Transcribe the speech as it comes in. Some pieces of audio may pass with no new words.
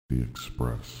The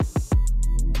Express.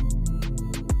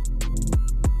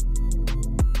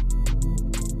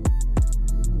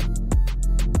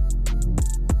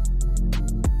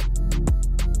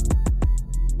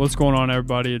 What's going on,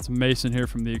 everybody? It's Mason here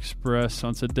from The Express.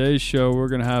 On today's show, we're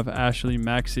going to have Ashleigh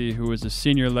Maxcey, who is a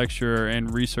senior lecturer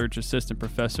and research assistant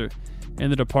professor in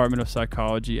the Department of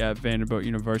Psychology at Vanderbilt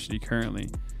University currently.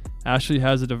 Ashleigh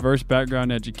has a diverse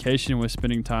background in education, with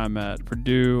spending time at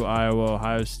Purdue, Iowa,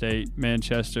 Ohio State,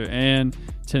 Manchester, and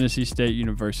Tennessee State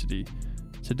University.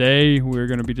 Today, we're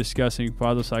going to be discussing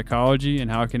positive psychology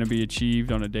and how it can be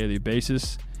achieved on a daily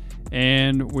basis.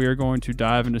 And we are going to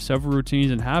dive into several routines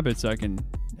and habits that can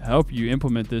help you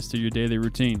implement this to your daily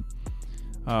routine.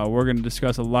 We're going to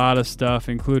discuss a lot of stuff,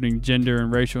 including gender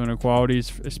and racial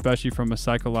inequalities, especially from a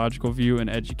psychological view and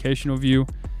educational view.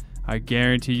 I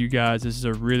guarantee you guys this is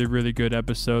a really, really good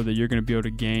episode that you're going to be able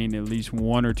to gain at least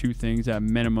one or two things at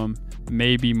minimum,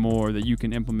 maybe more, that you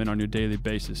can implement on your daily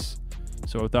basis.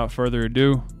 So without further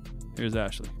ado, here's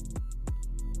Ashleigh.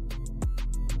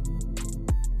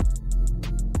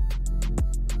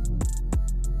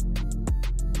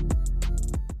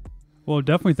 Well,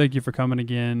 definitely thank you for coming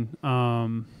again.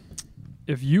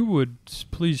 If you would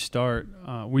please start,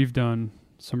 we've done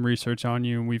some research on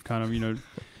you, and we've kind of,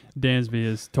 Dansby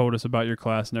has told us about your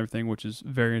class and everything, which is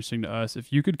very interesting to us.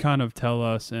 If you could kind of tell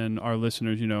us and our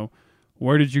listeners,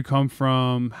 where did you come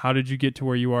from? How did you get to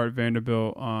where you are at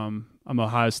Vanderbilt? I'm an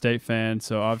Ohio State fan,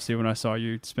 so obviously when I saw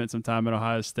you spent some time at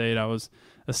Ohio State, I was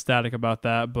ecstatic about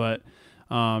that. But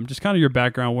just kind of your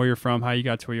background, where you're from, how you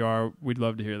got to where you are, we'd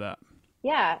love to hear that.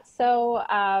 Yeah, so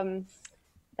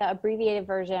the abbreviated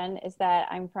version is that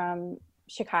I'm from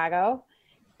Chicago,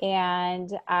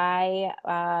 and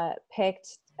I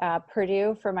picked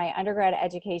Purdue for my undergrad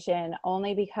education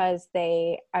only because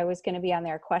I was going to be on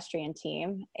their equestrian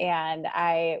team, and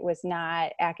I was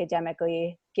not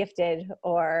academically gifted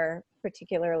or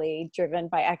particularly driven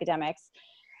by academics.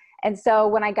 And so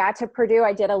when I got to Purdue,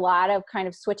 I did a lot of kind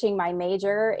of switching my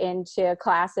major into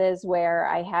classes where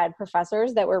I had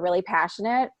professors that were really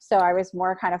passionate. So I was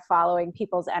more kind of following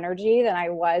people's energy than I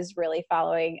was really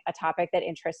following a topic that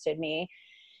interested me.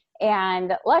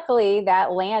 And luckily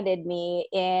that landed me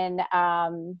in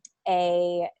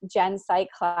a gen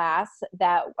psych class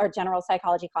or general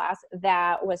psychology class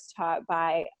that was taught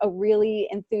by a really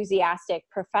enthusiastic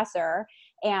professor.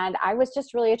 And I was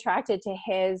just really attracted to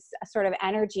his sort of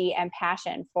energy and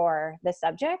passion for the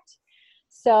subject.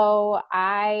 So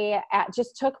I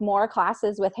just took more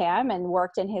classes with him and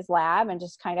worked in his lab and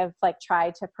just kind of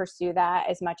tried to pursue that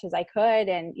as much as I could.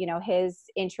 And, his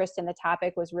interest in the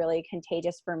topic was really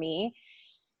contagious for me.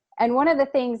 And one of the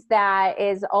things that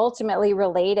is ultimately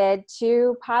related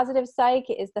to positive psych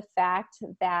is the fact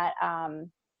that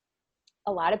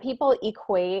a lot of people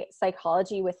equate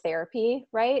psychology with therapy,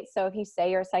 right? So if you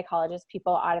say you're a psychologist,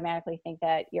 people automatically think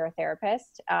that you're a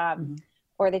therapist,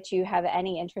 or that you have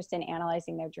any interest in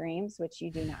analyzing their dreams, which you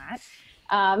do not.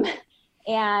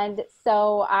 And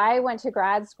so I went to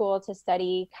grad school to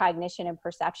study cognition and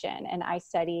perception, and I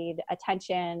studied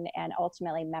attention and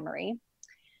ultimately memory.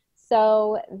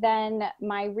 So then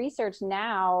my research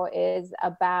now is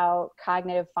about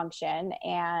cognitive function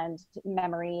and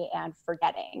memory and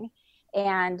forgetting.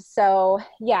 And so,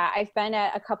 I've been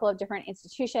at a couple of different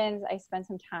institutions. I spent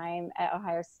some time at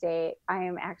Ohio State. I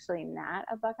am actually not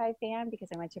a Buckeye fan because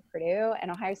I went to Purdue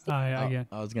and Ohio State. I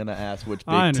was going to ask which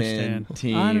Big Ten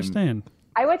team. I understand.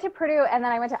 I went to Purdue and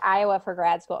then I went to Iowa for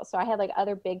grad school. So I had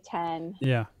other Big Ten.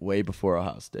 Yeah. Way before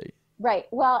Ohio State. Right.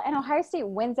 Well, and Ohio State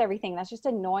wins everything. That's just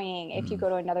annoying if you go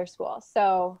to another school.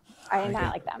 So I am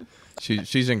not like them.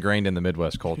 She's ingrained in the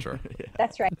Midwest culture. Yeah.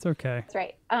 That's right. It's okay. That's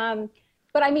right.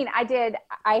 But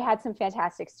I had some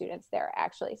fantastic students there,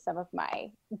 actually, some of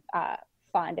my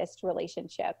fondest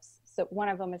relationships. So one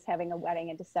of them is having a wedding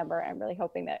in December. I'm really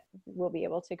hoping that we'll be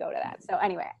able to go to that. So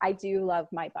anyway, I do love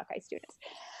my Buckeye students.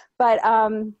 But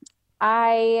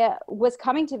I was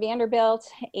coming to Vanderbilt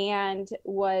and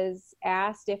was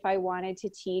asked if I wanted to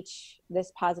teach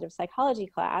this positive psychology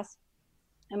class.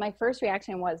 And my first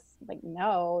reaction was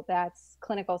no, that's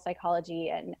clinical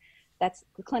psychology, and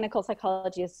clinical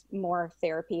psychology is more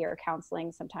therapy or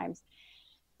counseling sometimes.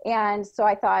 And so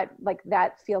I thought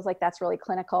that feels like that's really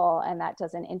clinical and that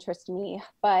doesn't interest me.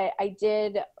 But I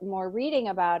did more reading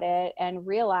about it and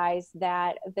realized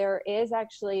that there is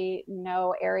actually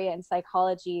no area in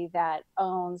psychology that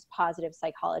owns positive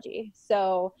psychology.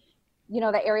 So,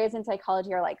 the areas in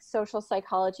psychology are social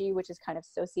psychology, which is kind of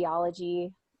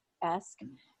sociology-esque,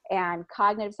 and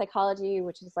cognitive psychology,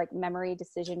 which is memory,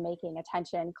 decision-making,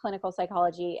 attention, clinical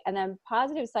psychology, and then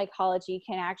positive psychology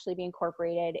can actually be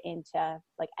incorporated into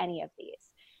any of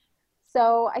these.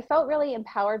 So I felt really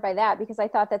empowered by that, because I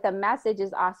thought that the message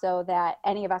is also that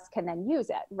any of us can then use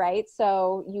it, right?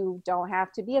 So you don't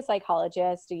have to be a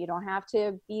psychologist, or you don't have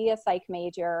to be a psych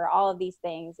major, all of these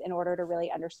things in order to really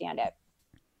understand it.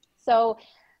 So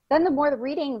then the more the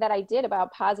reading that I did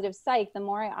about positive psych, the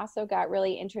more I also got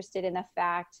really interested in the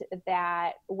fact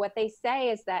that what they say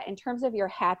is that in terms of your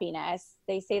happiness,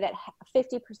 they say that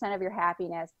 50% of your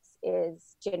happiness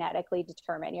is genetically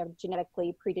determined. You have a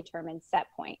genetically predetermined set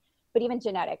point, but even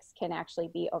genetics can actually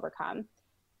be overcome.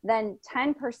 Then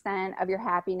 10% of your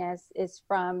happiness is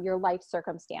from your life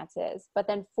circumstances, but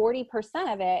then 40%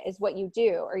 of it is what you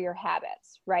do or your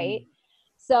habits, right?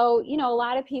 So, you know, a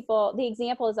lot of people, the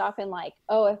example is often like,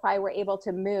 oh, if I were able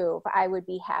to move, I would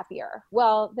be happier.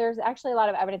 Well, there's actually a lot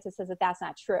of evidence that says that that's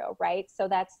not true, right? So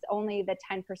that's only the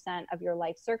 10% of your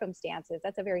life circumstances.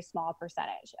 That's a very small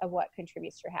percentage of what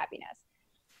contributes to your happiness.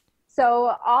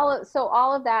 So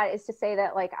all of that is to say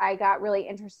that, like, I got really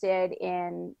interested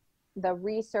in the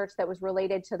research that was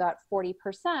related to that 40%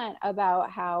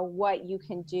 about how what you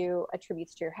can do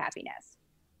attributes to your happiness.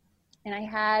 And I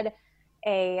had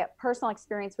a personal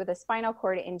experience with a spinal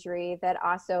cord injury that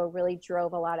also really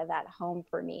drove a lot of that home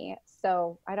for me.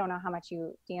 So I don't know how much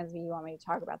Dansby, you want me to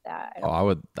talk about that.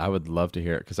 I would love to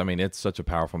hear it, because I mean, it's such a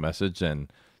powerful message,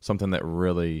 and something that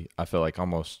really, I feel like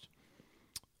almost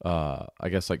I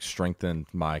guess like strengthened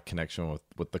my connection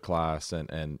with the class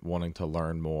and wanting to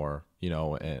learn more, you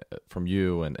know, from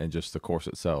you and just the course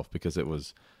itself, because I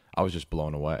was just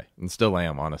blown away, and still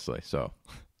am, honestly. So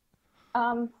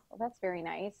well, that's very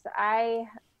nice.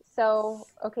 So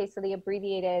the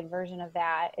abbreviated version of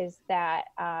that is that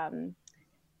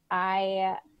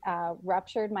I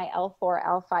ruptured my L4,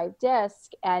 L5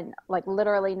 disc, and like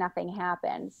literally nothing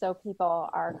happened. So people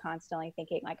are constantly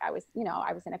thinking like I was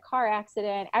in a car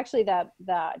accident. Actually,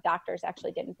 the doctors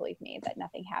actually didn't believe me that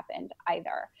nothing happened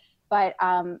either. But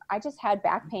I just had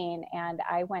back pain, and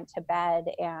I went to bed,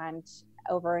 and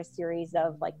over a series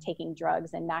of like taking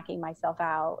drugs and knocking myself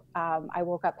out, I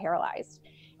woke up paralyzed.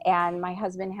 And my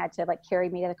husband had to like carry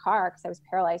me to the car because I was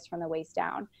paralyzed from the waist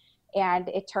down. And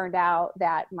it turned out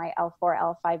that my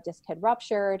L4, L5 disc had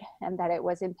ruptured, and that it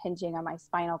was impinging on my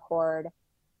spinal cord.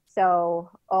 So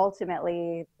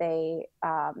ultimately they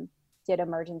did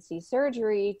emergency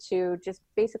surgery to just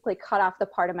basically cut off the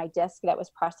part of my disc that was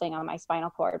pressing on my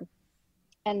spinal cord.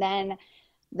 And then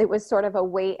it was sort of a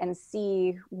wait and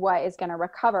see what is going to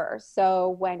recover.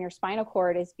 So when your spinal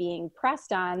cord is being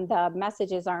pressed on, the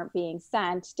messages aren't being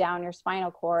sent down your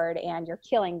spinal cord, and you're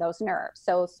killing those nerves.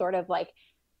 So sort of like,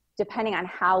 depending on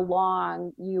how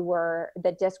long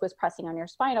the disc was pressing on your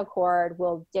spinal cord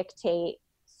will dictate,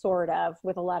 sort of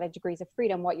with a lot of degrees of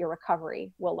freedom, what your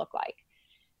recovery will look like.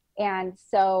 And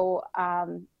so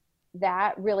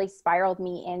that really spiraled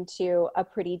me into a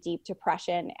pretty deep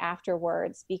depression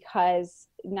afterwards, because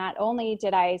not only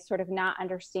did I sort of not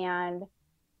understand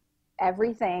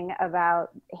everything about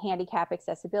handicap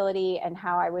accessibility and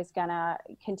how I was going to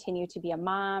continue to be a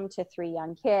mom to 3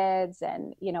 young kids,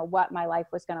 and, you know, what my life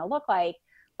was going to look like,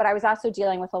 but I was also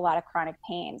dealing with a lot of chronic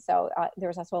pain. So there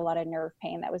was also a lot of nerve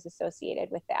pain that was associated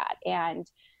with that. And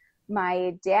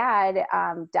my dad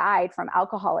died from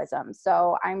alcoholism.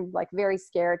 So I'm like very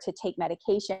scared to take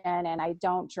medication, and I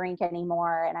don't drink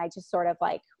anymore. And I just sort of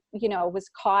like, you know, was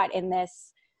caught in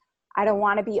this, I don't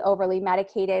want to be overly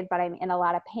medicated, but I'm in a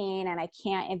lot of pain, and I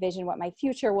can't envision what my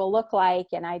future will look like.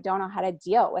 And I don't know how to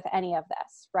deal with any of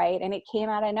this. Right. And it came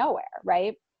out of nowhere.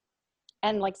 Right.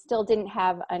 And like still didn't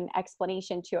have an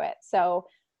explanation to it. So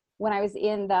when I was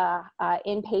in the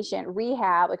inpatient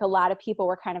rehab, like a lot of people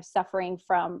were kind of suffering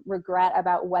from regret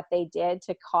about what they did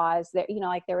to cause that, you know,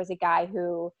 like there was a guy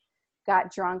who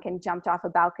got drunk and jumped off a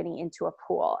balcony into a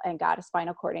pool and got a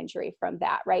spinal cord injury from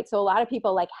that. Right. So a lot of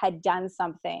people like had done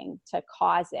something to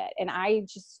cause it. And I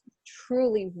just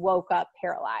truly woke up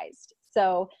paralyzed.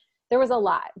 So there was a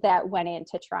lot that went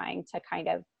into trying to kind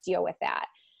of deal with that.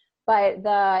 But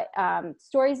the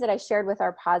stories that I shared with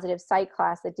our positive psych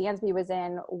class that Dansby was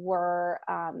in were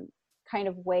kind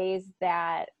of ways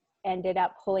that ended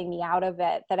up pulling me out of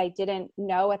it that I didn't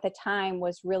know at the time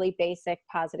was really basic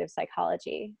positive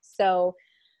psychology. So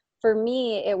for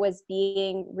me, it was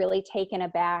being really taken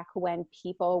aback when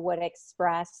people would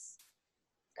express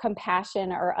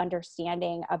compassion or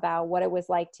understanding about what it was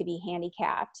like to be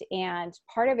handicapped. And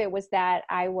part of it was that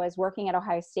I was working at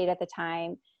Ohio State at the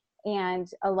time. And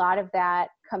a lot of that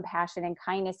compassion and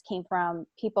kindness came from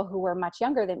people who were much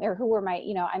younger than me, or who were my,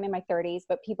 you know, I'm in my 30s,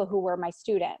 but people who were my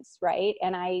students, right?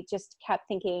 And I just kept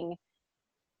thinking,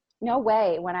 no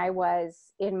way, when I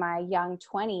was in my young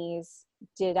 20s,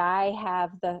 did I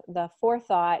have the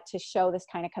forethought to show this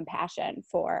kind of compassion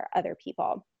for other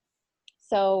people?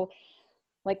 So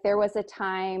like there was a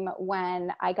time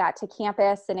when I got to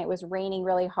campus and it was raining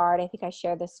really hard. I think I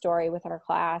shared this story with our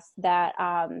class that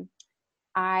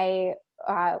I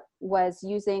was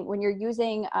using, when you're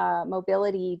using a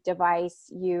mobility device,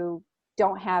 you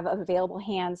don't have available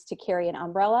hands to carry an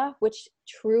umbrella, which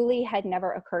truly had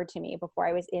never occurred to me before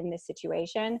I was in this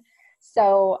situation.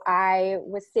 So I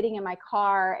was sitting in my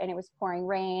car and it was pouring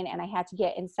rain and I had to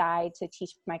get inside to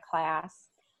teach my class.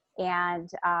 And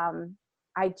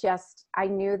I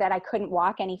knew that I couldn't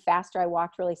walk any faster. I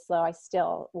walked really slow. I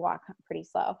still walk pretty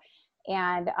slow.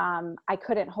 And I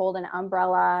couldn't hold an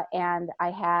umbrella. And I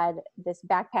had this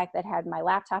backpack that had my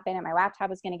laptop in it. My laptop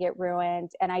was going to get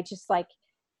ruined. And I just like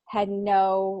had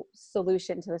no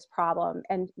solution to this problem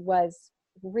and was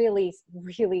really,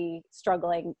 really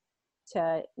struggling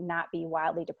to not be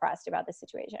wildly depressed about the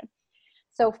situation.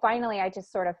 So finally, I just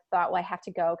sort of thought, well, I have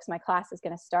to go because my class is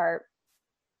going to start.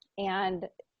 And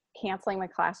canceling my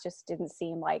class just didn't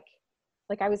seem like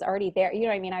I was already there. You know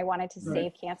what I mean? I wanted to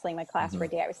save canceling my class for a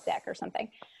day I was sick or something.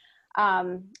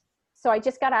 So I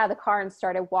just got out of the car and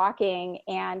started walking.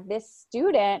 And this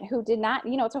student who did not,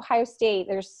 it's Ohio State.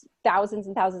 There's thousands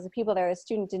and thousands of people there. The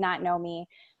student did not know me,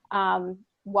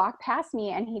 walked past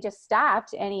me and he just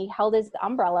stopped and he held his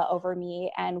umbrella over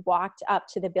me and walked up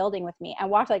to the building with me and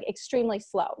walked like extremely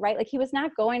slow, right? Like he was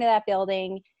not going to that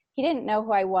building. He didn't know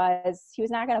who I was. He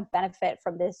was not going to benefit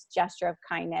from this gesture of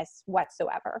kindness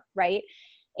whatsoever, right?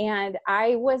 And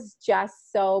I was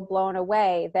just so blown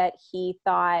away that he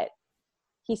thought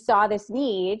he saw this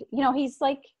need. He's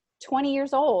like 20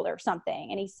 years old or something,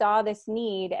 and he saw this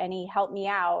need and he helped me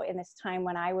out in this time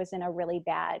when I was in a really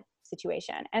bad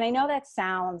situation. And I know that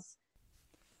sounds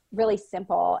really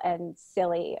simple and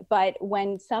silly, but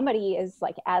when somebody is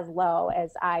like as low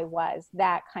as I was,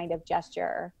 that kind of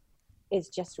gesture is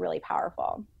just really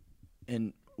powerful.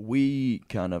 And we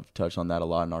kind of touch on that a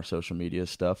lot in our social media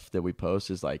stuff that we post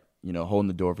is like, holding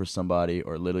the door for somebody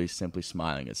or literally simply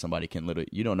smiling at somebody can literally,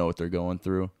 you don't know what they're going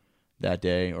through that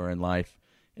day or in life.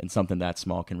 And something that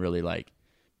small can really like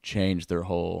change their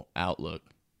whole outlook.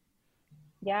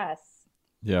 Yes.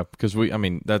 Yeah. Because we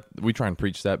try and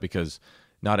preach that because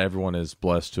not everyone is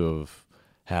blessed to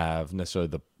have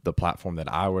necessarily the platform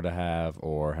that I were to have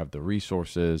or have the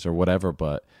resources or whatever,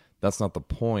 but that's not the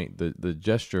point. The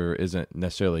gesture isn't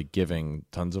necessarily giving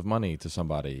tons of money to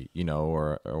somebody,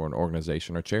 or an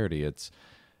organization or charity. It's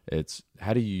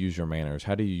how do you use your manners?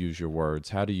 How do you use your words?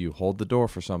 How do you hold the door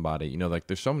for somebody? Like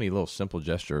there's so many little simple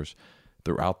gestures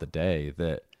throughout the day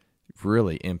that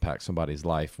really impact somebody's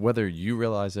life, whether you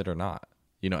realize it or not.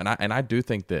 And I do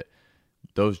think that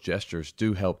those gestures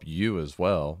do help you as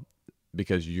well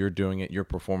because you're doing it. You're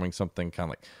performing something kind of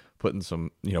like putting some,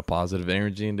 positive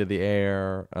energy into the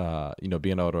air,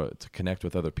 being able to connect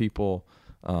with other people.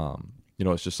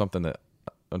 It's just something that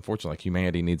unfortunately like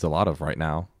humanity needs a lot of right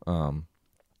now.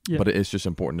 But it's just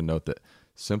important to note that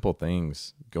simple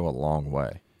things go a long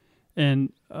way.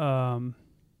 And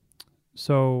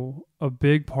so a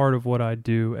big part of what I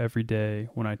do every day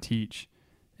when I teach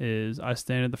is I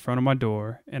stand at the front of my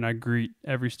door and I greet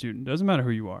every student. Doesn't matter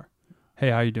who you are. Hey,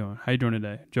 how you doing? How you doing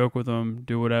today? Joke with them,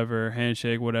 do whatever,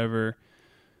 handshake, whatever.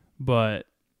 But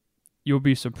you'll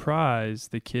be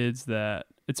surprised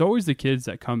it's always the kids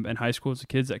that come in high school. It's the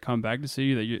kids that come back to see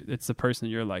you it's the person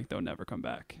that you're like, they'll never come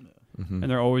back. Mm-hmm.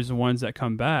 And they're always the ones that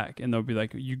come back and they'll be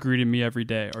like, you greeted me every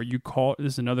day or you call.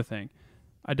 This is another thing.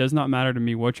 It does not matter to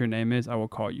me what your name is. I will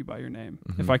call you by your name.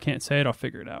 Mm-hmm. If I can't say it, I'll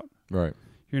figure it out. Right.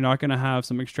 You're not going to have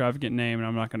some extravagant name and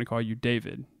I'm not going to call you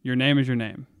David. Your name is your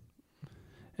name.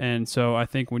 And so I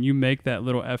think when you make that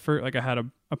little effort, like I had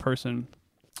a person,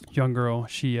 young girl,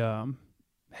 she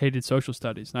hated social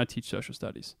studies, and I teach social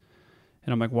studies.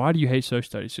 And I'm like, why do you hate social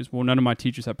studies? She goes, well, none of my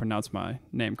teachers have pronounced my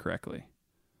name correctly.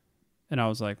 And I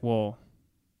was like, well,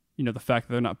 the fact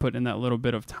that they're not putting in that little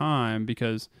bit of time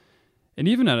because, and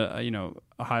even at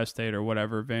Ohio State or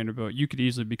whatever, Vanderbilt, you could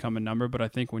easily become a number. But I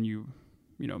think when you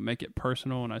make it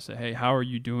personal and I say, hey, how are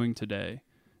you doing today?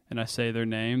 And I say their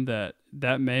name, that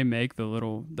may make that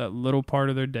little part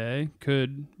of their day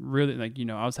could really,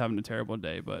 I was having a terrible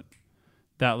day, but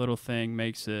that little thing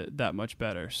makes it that much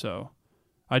better. So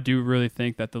I do really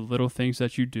think that the little things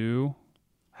that you do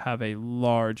have a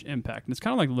large impact. And it's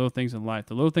kind of like little things in life.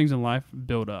 The little things in life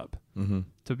build up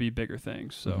to be bigger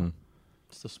things. So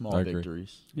it's the small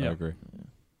victories. Yeah. I agree.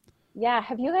 Yeah.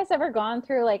 Have you guys ever gone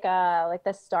through like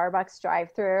the Starbucks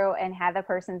drive-through and had the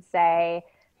person say,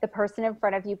 the person in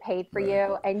front of you paid for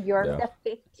you and you're the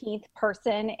 15th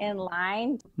person in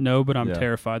line? No, but I'm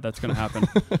terrified that's going to happen.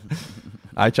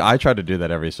 I try to do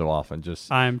that every so often.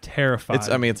 I'm terrified.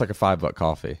 It's like a $5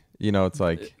 coffee. It's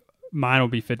like Mine will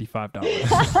be $55.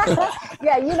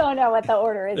 Yeah, you don't know what the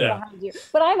order is behind you.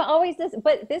 But I'm always this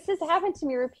has happened to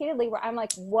me repeatedly where I'm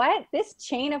like, what? This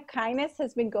chain of kindness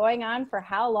has been going on for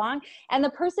how long? And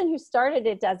the person who started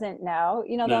it doesn't know.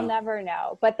 They'll never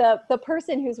know. But the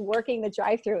person who's working the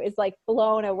drive-through is like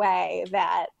blown away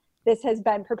that this has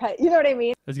been perpetuated. You know what I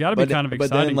mean? It's got to be kind of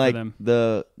exciting for them.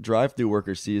 The drive-through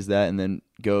worker sees that and then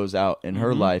goes out in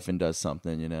her life and does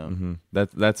something,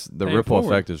 That's the ripple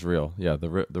effect is real. Yeah, the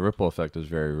ripple effect is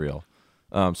very real.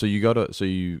 So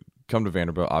you come to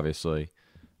Vanderbilt, obviously,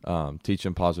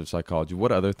 teaching positive psychology.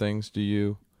 What other things do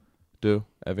you do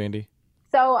at Vandy?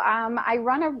 So I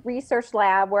run a research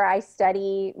lab where I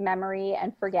study memory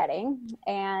and forgetting.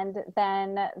 And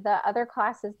then the other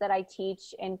classes that I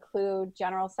teach include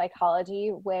general psychology,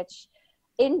 which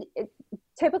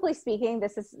typically speaking,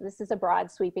 this is a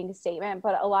broad sweeping statement,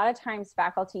 but a lot of times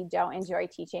faculty don't enjoy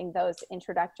teaching those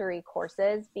introductory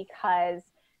courses because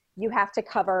you have to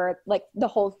cover like the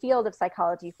whole field of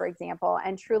psychology, for example,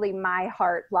 and truly my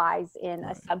heart lies in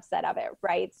a subset of it,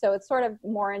 right? So it's sort of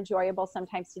more enjoyable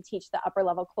sometimes to teach the upper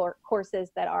level courses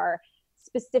that are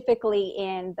specifically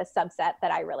in the subset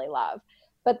that I really love.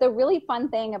 But the really fun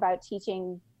thing about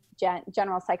teaching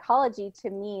general psychology to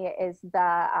me is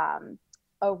the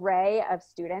array of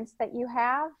students that you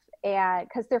have, and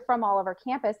because they're from all over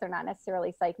campus, they're not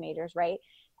necessarily psych majors, right?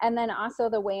 And then also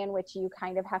the way in which you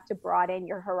kind of have to broaden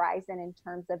your horizon in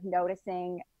terms of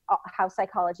noticing how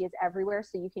psychology is everywhere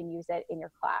so you can use it in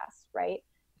your class, right?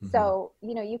 So,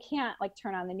 you can't like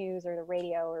turn on the news or the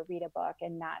radio or read a book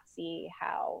and not see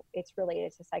how it's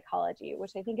related to psychology,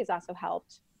 which I think has also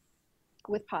helped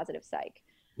with positive psych.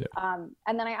 Yeah.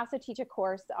 And then I also teach a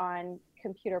course on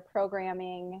computer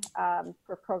programming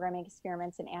for programming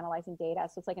experiments and analyzing data.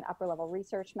 So it's like an upper level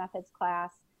research methods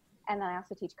class. And then I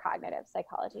also teach cognitive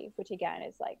psychology, which again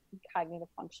is like cognitive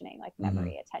functioning, like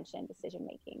memory, attention,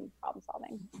 decision-making, problem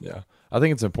solving. Yeah. I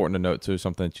think it's important to note too,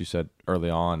 something that you said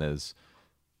early on is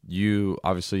you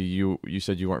said you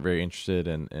weren't very interested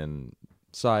in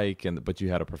psych, but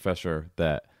you had a professor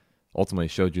that ultimately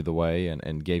showed you the way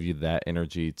and gave you that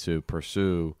energy to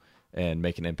pursue and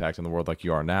make an impact in the world like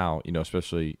you are now,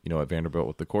 especially, at Vanderbilt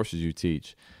with the courses you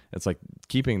teach. It's like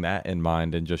keeping that in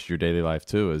mind in just your daily life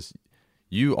too is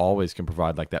you always can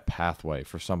provide like that pathway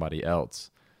for somebody else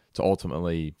to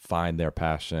ultimately find their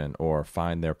passion or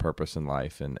find their purpose in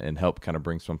life and help kind of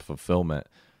bring some fulfillment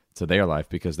to their life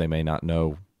because they may not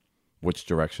know which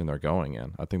direction they're going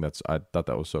in. I thought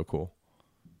that was so cool.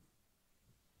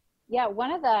 Yeah,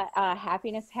 one of the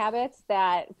happiness habits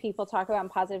that people talk about in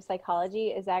positive psychology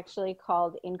is actually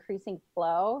called increasing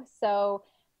flow. So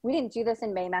we didn't do this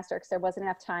in Maymester because there wasn't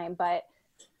enough time, but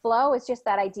flow is just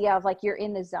that idea of like you're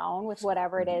in the zone with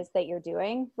whatever it is that you're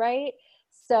doing, right?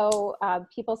 So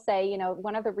people say,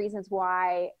 one of the reasons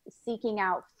why seeking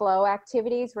out flow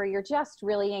activities where you're just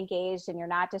really engaged and you're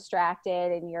not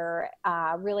distracted and you're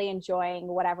really enjoying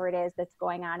whatever it is that's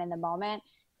going on in the moment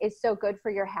is so good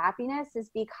for your happiness is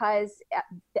because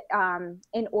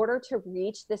in order to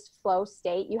reach this flow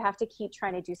state, you have to keep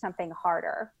trying to do something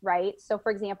harder, right? So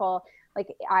for example, like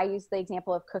I use the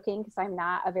example of cooking because I'm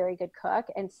not a very good cook.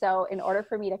 And so in order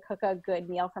for me to cook a good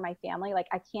meal for my family, like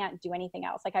I can't do anything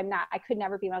else. Like I could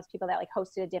never be one of those people that like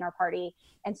hosted a dinner party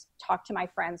and talked to my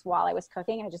friends while I was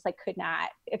cooking. I just like could not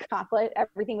accomplish,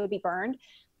 everything would be burned.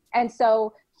 And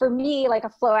so for me, like a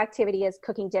flow activity is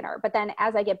cooking dinner. But then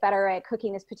as I get better at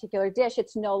cooking this particular dish,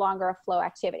 it's no longer a flow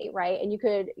activity, right? And you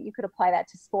could apply that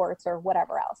to sports or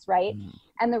whatever else, right?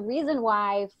 And the reason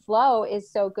why flow is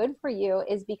so good for you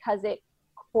is because it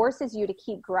forces you to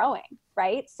keep growing,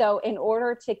 right? So in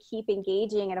order to keep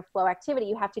engaging in a flow activity,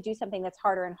 you have to do something that's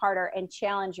harder and harder and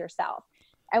challenge yourself.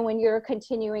 And when you're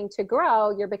continuing to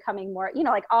grow, you're becoming more,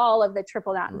 like all of the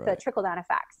trickle down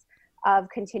effects of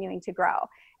continuing to grow.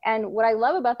 And what I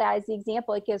love about that is the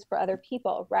example it gives for other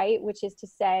people, right? Which is to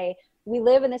say, we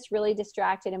live in this really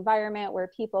distracted environment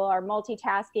where people are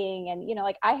multitasking and,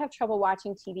 like I have trouble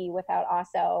watching TV without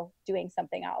also doing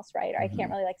something else, right? Or I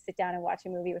can't really like sit down and watch a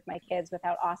movie with my kids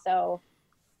without also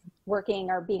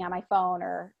working or being on my phone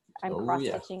or I'm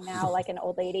cross-stitching now like an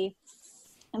old lady.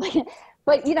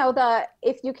 But,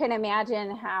 if you can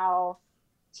imagine how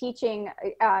teaching,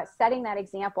 setting that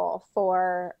example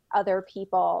for other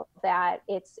people that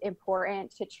it's important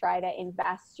to try to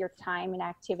invest your time in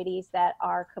activities that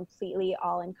are completely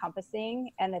all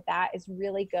encompassing and that is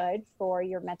really good for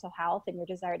your mental health and your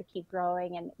desire to keep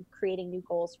growing and creating new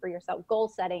goals for yourself. Goal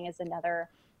setting is another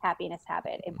happiness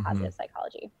habit in positive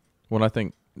psychology. Well, I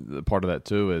think the part of that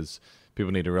too is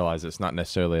people need to realize it's not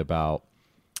necessarily about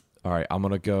all right, I'm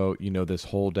going to go, this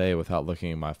whole day without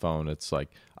looking at my phone. It's like,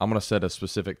 I'm going to set a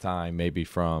specific time, maybe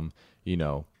from,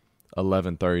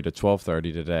 11:30 to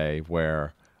 12:30 today,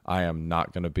 where I am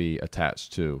not going to be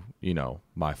attached to,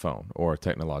 my phone or a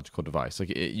technological device.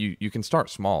 Like you can start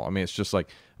small. I mean, it's just like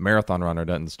a marathon runner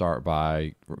doesn't start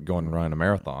by going and running a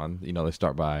marathon. They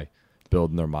start by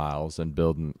building their miles and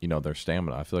building, their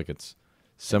stamina. I feel like it's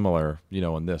similar,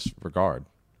 in this regard.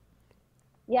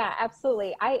 Yeah,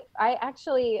 absolutely. I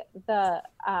actually, the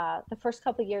first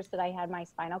couple of years that I had my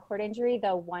spinal cord injury,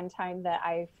 the one time that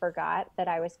I forgot that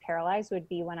I was paralyzed would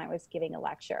be when I was giving a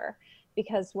lecture.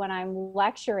 Because when I'm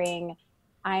lecturing,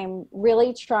 I'm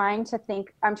really trying to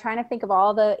think of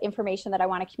all the information that I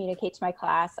want to communicate to my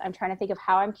class. I'm trying to think of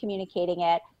how I'm communicating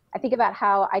it. I think about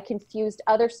how I confused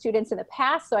other students in the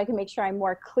past, so I can make sure I'm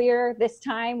more clear this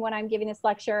time when I'm giving this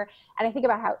lecture. And I think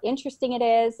about how interesting it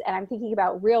is, and I'm thinking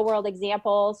about real world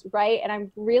examples, right? And I'm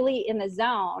really in the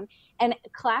zone. And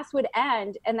class would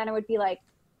end, and then I would be like,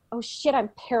 oh shit, I'm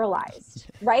paralyzed,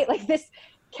 right? Like this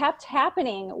kept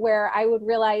happening, where I would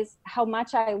realize how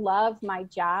much I love my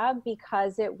job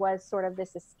because it was sort of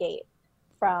this escape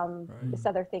from this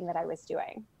other thing that I was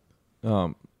doing.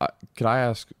 Could I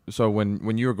ask, so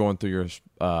when you were going through your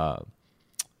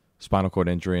spinal cord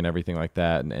injury and everything like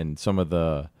that, and some of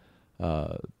the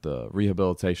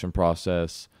rehabilitation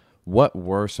process, what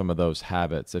were some of those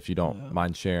habits, if you don't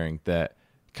mind sharing, that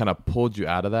kind of pulled you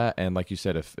out of that? And like you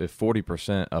said, if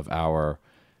 40% of our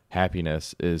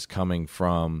happiness is coming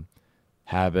from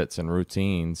habits and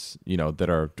routines, that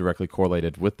are directly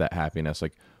correlated with that happiness,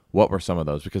 like what were some of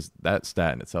those? Because that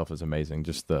stat in itself is amazing.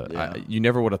 Just you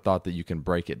never would have thought that you can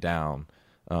break it down,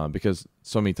 because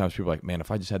so many times people are like, man,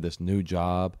 if I just had this new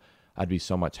job, I'd be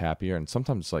so much happier. And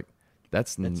sometimes it's like,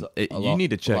 you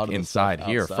need to check inside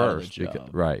here first.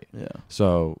 Right. Yeah.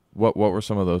 So what were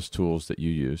some of those tools that you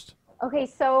used? Okay,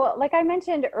 so like I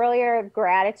mentioned earlier,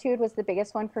 gratitude was the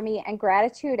biggest one for me. And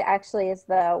gratitude actually is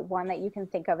the one that you can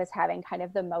think of as having kind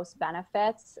of the most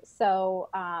benefits. So,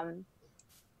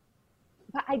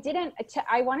 but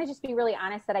I want to just be really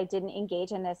honest that I didn't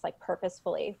engage in this like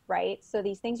purposefully, right? So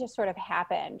these things just sort of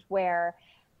happened, where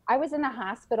I was in the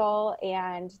hospital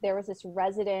and there was this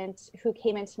resident who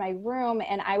came into my room,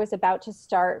 and I was about to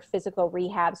start physical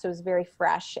rehab. So it was very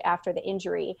fresh after the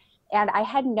injury. And I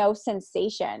had no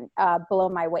sensation below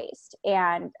my waist,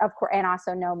 and of course, and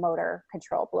also no motor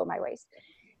control below my waist.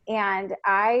 And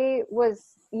I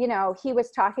was, he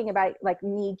was talking about like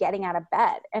me getting out of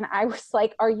bed, and I was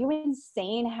like, "Are you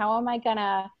insane? How am I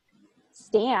gonna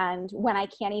stand when I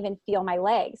can't even feel my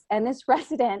legs?" And this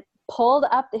resident pulled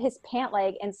up his pant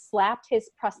leg and slapped his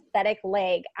prosthetic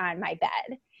leg on my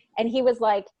bed, and he was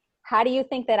like, "How do you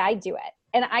think that I do it?"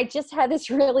 And I just had this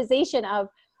realization of,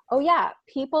 oh yeah,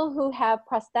 people who have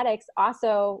prosthetics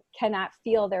also cannot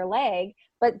feel their leg,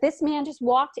 but this man just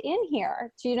walked in here.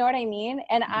 Do you know what I mean?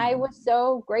 And I was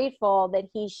so grateful that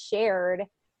he shared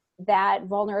that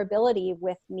vulnerability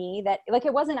with me, that like,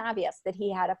 it wasn't obvious that he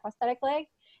had a prosthetic leg,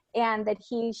 and that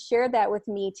he shared that with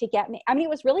me to get me. I mean, it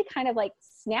was really kind of like,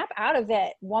 snap out of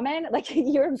it, woman. Like,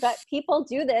 people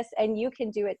do this and you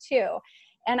can do it too.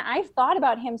 And I've thought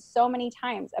about him so many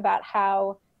times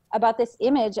about this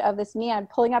image of this man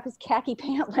pulling up his khaki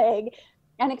pant leg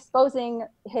and exposing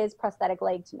his prosthetic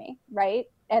leg to me, right?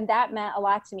 And that meant a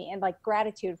lot to me, and like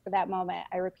gratitude for that moment,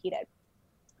 I repeated.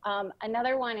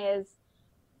 Another one is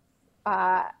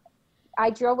I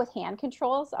drove with hand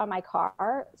controls on my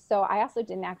car. So I also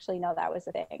didn't actually know that was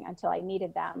a thing until I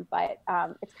needed them. But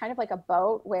it's kind of like a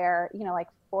boat where, like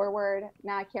forward,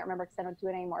 now I can't remember because I don't do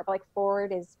it anymore, but like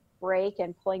forward is brake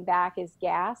and pulling back is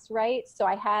gas, right? So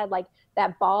I had like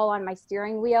that ball on my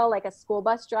steering wheel, like a school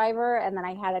bus driver. And then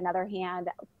I had another hand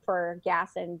for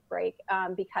gas and brake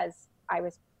because I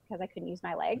couldn't use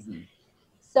my legs. Mm-hmm.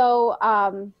 So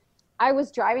I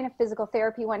was driving to physical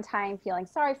therapy one time, feeling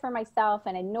sorry for myself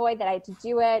and annoyed that I had to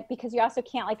do it, because you also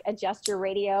can't like adjust your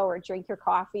radio or drink your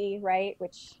coffee, right?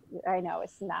 Which I know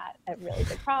is not a really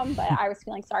big problem, but I was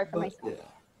feeling sorry for myself. Yeah.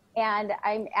 And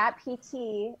I'm at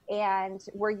PT and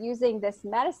we're using this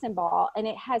medicine ball and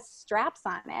it has straps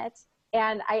on it.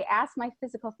 And I asked my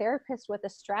physical therapist what the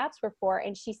straps were for.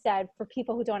 And she said, for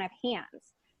people who don't have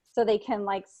hands, so they can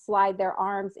like slide their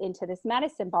arms into this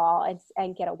medicine ball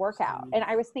and get a workout. And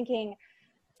I was thinking,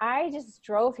 I just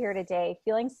drove here today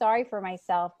feeling sorry for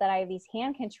myself that I have these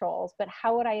hand controls, but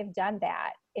how would I have done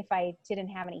that if I didn't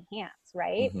have any hands,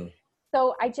 right? Mm-hmm.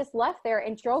 So I just left there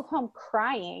and drove home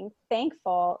crying,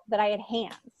 thankful that I had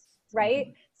hands, right?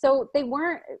 Mm-hmm. So they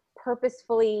weren't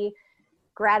purposefully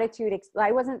gratitude.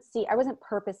 I wasn't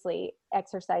purposely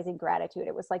exercising gratitude.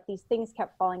 It was like these things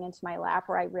kept falling into my lap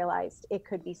where I realized it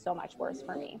could be so much worse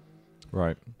for me.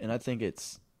 Right. And I think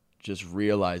it's just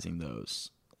realizing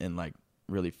those and like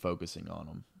really focusing on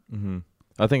them. Mm-hmm.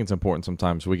 I think it's important.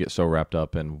 Sometimes we get so wrapped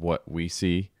up in what we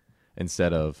see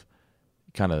instead of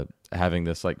kind of having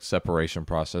this like separation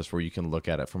process where you can look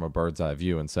at it from a bird's eye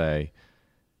view and say,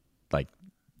 like,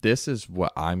 this is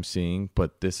what I'm seeing,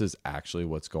 but this is actually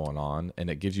what's going on. And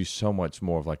it gives you so much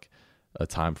more of like a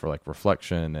time for like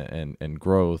reflection and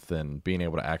growth and being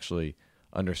able to actually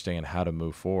understand how to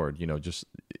move forward. You know, just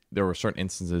there were certain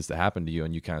instances that happened to you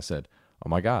and you kind of said, oh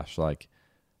my gosh, like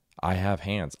I have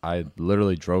hands. I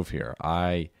literally drove here.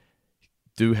 I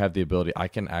do have the ability. I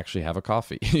can actually have a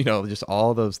coffee, you know, just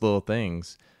all those little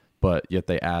things, but yet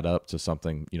they add up to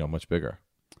something, you know, much bigger.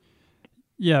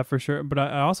 Yeah, for sure. But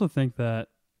I also think that,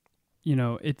 you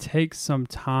know, it takes some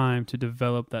time to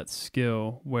develop that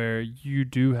skill where you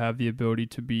do have the ability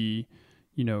to be,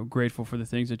 you know, grateful for the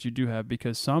things that you do have,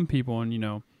 because some people, and, you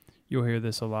know, you'll hear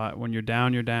this a lot, when you're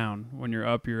down, you're down. When you're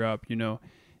up, you know,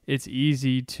 it's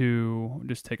easy to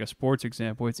just take a sports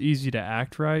example. It's easy to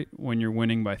act right when you're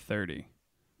winning by 30.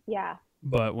 Yeah.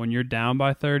 But when you're down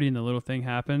by 30 and the little thing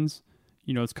happens,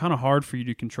 you know, it's kind of hard for you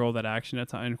to control that action at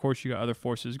time. And of course you got other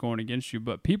forces going against you,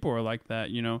 but people are like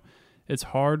that, you know. It's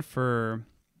hard for,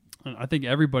 I think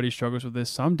everybody struggles with this.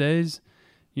 Some days,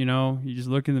 you know, you just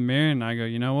look in the mirror and I go,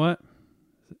 you know what?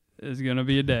 It's going to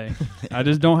be a day. I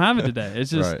just don't have it today.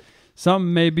 It's just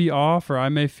something may be off, or I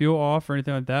may feel off or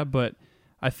anything like that. But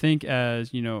I think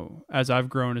as, you know, as I've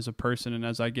grown as a person and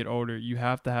as I get older, you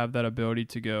have to have that ability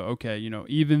to go, okay, you know,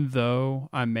 even though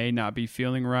I may not be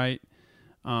feeling right,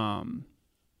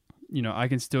 you know, I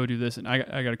can still do this. And I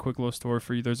got a quick little story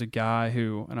for you. There's a guy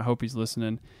who, and I hope he's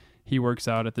listening, he works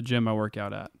out at the gym I work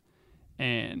out at,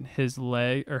 and his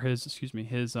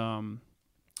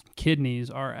kidneys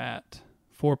are at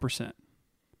 4%.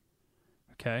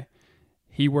 Okay.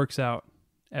 He works out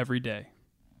every day,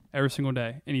 every single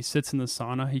day. And he sits in the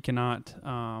sauna. He cannot,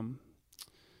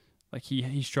 like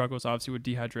he struggles obviously with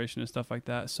dehydration and stuff like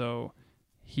that. So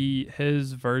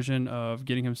his version of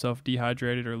getting himself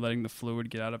dehydrated or letting the fluid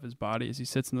get out of his body is he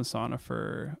sits in the sauna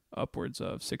for upwards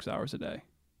of 6 hours a day.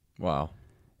 Wow.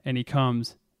 And he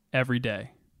comes every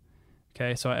day.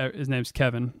 Okay, so his name's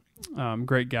Kevin,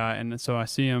 great guy. And so I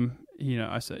see him, you know,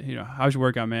 I said, you know, how's your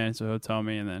workout, man? So he'll tell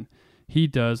me, and then he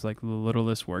does like the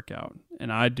littlest workout,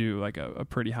 and I do like a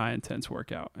pretty high intense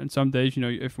workout. And some days, you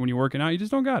know, when you're working out, you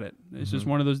just don't got it. It's just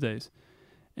one of those days.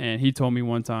 And he told me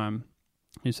one time,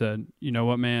 he said, you know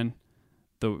what, man,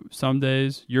 some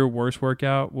days your worst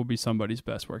workout will be somebody's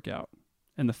best workout.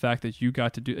 And the fact that you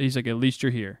got to do, he's like, at least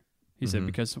you're here. He said,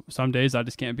 because some days I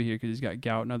just can't be here because he's got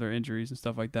gout and other injuries and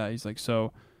stuff like that. He's like,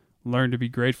 so learn to be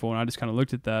grateful. And I just kind of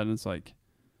looked at that and it's like,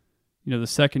 you know, the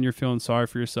second you're feeling sorry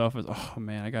for yourself is, oh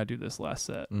man, I got to do this last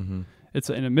set. And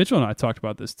Mitchell and I talked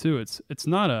about this too. It's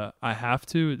not a, I have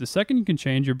to. The second you can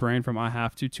change your brain from I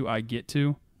have to I get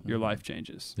to, your life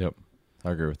changes. Yep.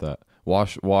 I agree with that.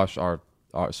 Wash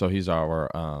so he's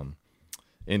our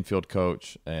infield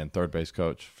coach and third base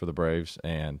coach for the Braves.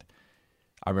 And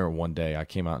I remember one day I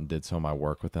came out and did some of my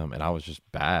work with him, and I was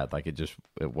just bad. Like it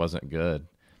wasn't good.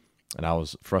 And I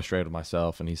was frustrated with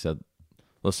myself. And he said,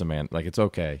 listen, man, like it's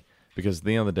okay. Because at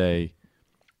the end of the day,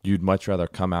 you'd much rather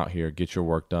come out here, get your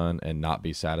work done, and not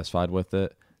be satisfied with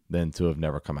it than to have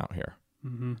never come out here.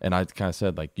 And I kind of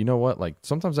said, like, you know what? Like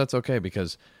sometimes that's okay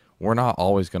because we're not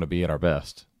always going to be at our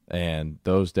best. And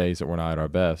those days that we're not at our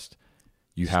best,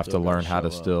 you have to learn how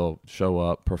to still show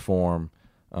up, perform.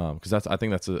 Because I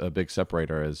think that's a big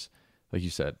separator is, like you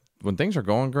said, when things are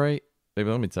going great, baby,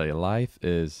 let me tell you, life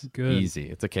is easy.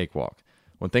 It's a cakewalk.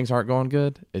 When things aren't going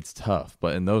good, it's tough.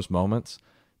 But in those moments,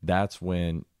 that's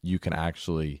when you can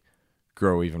actually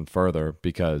grow even further,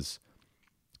 because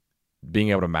being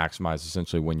able to maximize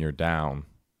essentially when you're down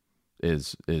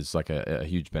is like a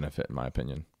huge benefit in my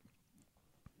opinion.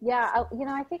 Yeah, you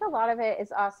know, I think a lot of it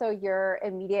is also your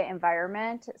immediate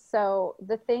environment. So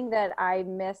the thing that I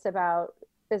miss about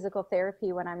physical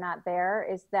therapy when I'm not there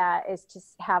is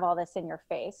just have all this in your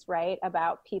face, right?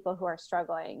 About people who are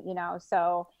struggling, you know?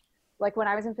 So like when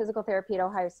I was in physical therapy at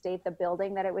Ohio State, the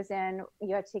building that it was in,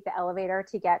 you had to take the elevator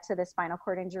to get to the spinal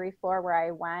cord injury floor where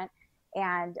I went.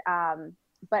 And,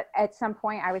 but at some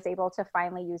point I was able to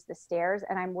finally use the stairs,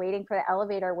 and I'm waiting for the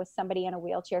elevator with somebody in a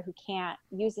wheelchair who can't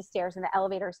use the stairs, and the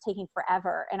elevator is taking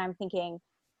forever. And I'm thinking,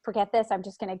 forget this. I'm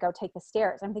just going to go take the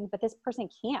stairs. I'm thinking, but this person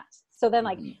can't. So then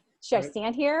like, should I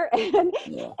stand here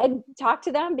and talk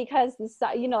to them because this,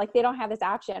 you know, like they don't have this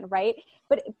option. Right.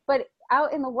 But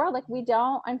out in the world, like we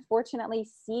don't unfortunately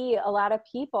see a lot of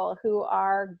people who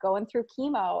are going through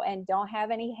chemo and don't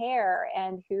have any hair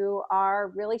and who are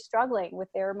really struggling with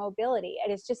their mobility.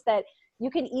 And it's just that you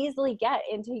can easily get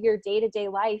into your day-to-day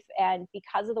life. And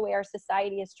because of the way our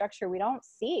society is structured, we don't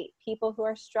see people who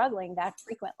are struggling that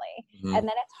frequently. Mm-hmm. And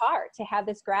then it's hard to have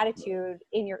this gratitude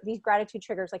these gratitude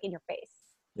triggers like in your face.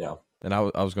 Yeah. And I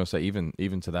was going to say,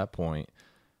 even to that point,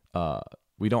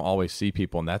 we don't always see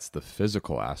people, and that's the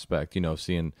physical aspect,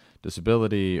 seeing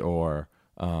disability or,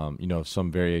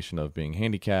 some variation of being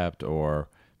handicapped or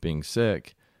being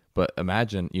sick. But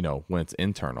imagine, when it's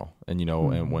internal and,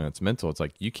 and when it's mental, it's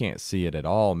like you can't see it at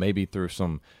all, maybe through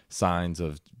some signs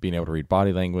of being able to read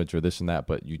body language or this and that,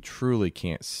 but you truly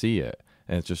can't see it.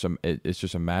 And it's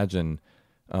just imagine,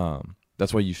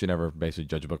 that's why you should never basically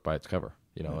judge a book by its cover,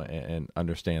 and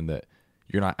understand that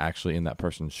you're not actually in that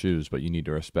person's shoes, but you need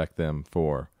to respect them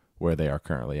for where they are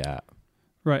currently at.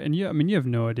 Right. And you have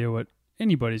no idea what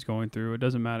anybody's going through. It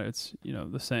doesn't matter. It's,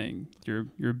 the saying,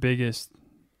 your biggest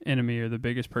enemy or the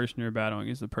biggest person you're battling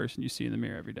is the person you see in the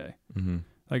mirror every day. Mm-hmm.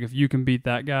 Like if you can beat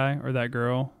that guy or that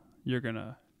girl, you're going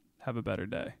to have a better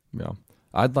day. Yeah.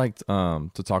 I'd like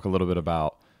to talk a little bit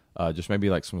about just maybe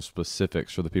like some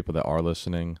specifics for the people that are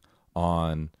listening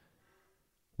on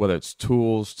whether it's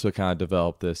tools to kind of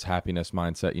develop this happiness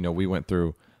mindset. We went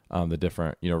through the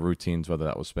different, routines, whether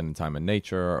that was spending time in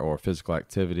nature or physical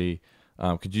activity.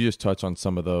 Could you just touch on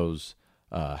some of those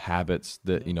habits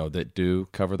that, that do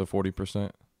cover the 40%?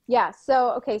 Yeah.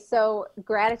 So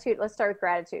gratitude, let's start with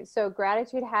gratitude. So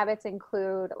gratitude habits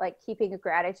include like keeping a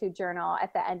gratitude journal.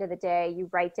 At the end of the day, you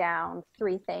write down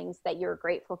 3 things that you're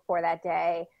grateful for that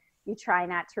day. You try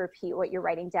not to repeat what you're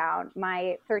writing down.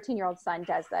 My 13-year-old son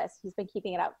does this. He's been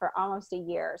keeping it up for almost a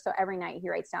year. So every night he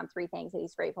writes down 3 things that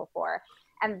he's grateful for.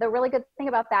 And the really good thing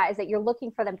about that is that you're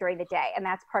looking for them during the day. And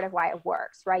that's part of why it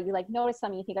works, right? You like notice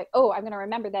them and you think like, oh, I'm going to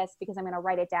remember this because I'm going to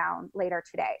write it down later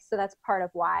today. So that's part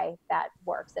of why that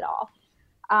works at all.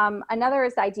 Another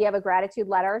is the idea of a gratitude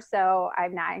letter. So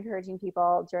I'm not encouraging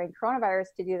people during coronavirus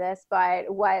to do this, but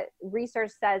what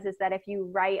research says is that if you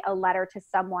write a letter to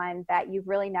someone that you've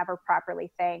really never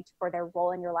properly thanked for their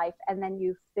role in your life, and then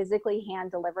you physically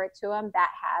hand deliver it to them, that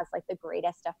has like the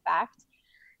greatest effect.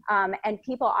 And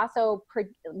people also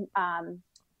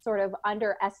sort of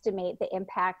underestimate the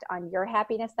impact on your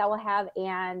happiness that will have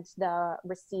and the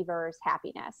receiver's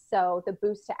happiness. So the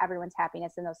boost to everyone's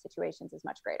happiness in those situations is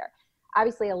much greater.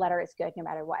 Obviously, a letter is good no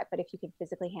matter what, but if you can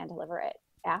physically hand deliver it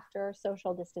after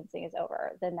social distancing is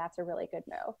over, then that's a really good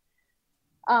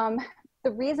move.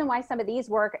 The reason why some of these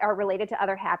work are related to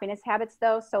other happiness habits,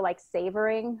 though, so like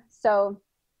savoring. So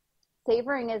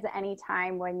savoring is any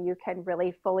time when you can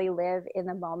really fully live in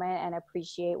the moment and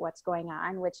appreciate what's going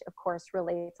on, which of course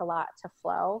relates a lot to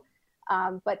flow.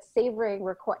 But savoring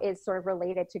is sort of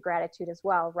related to gratitude as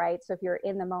well, right? So if you're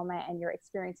in the moment and you're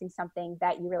experiencing something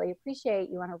that you really appreciate,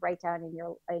 you want to write down in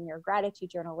your gratitude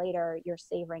journal later, you're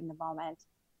savoring the moment.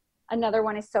 Another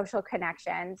one is social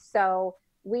connection. So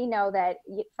we know that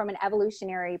from an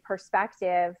evolutionary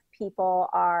perspective,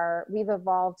 we've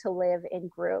evolved to live in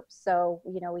groups. So,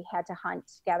 we had to hunt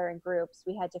together in groups.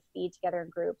 We had to feed together in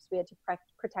groups. We had to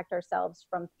protect ourselves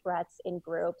from threats in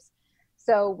groups.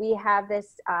 So we have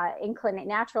this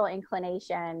natural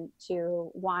inclination to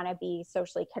want to be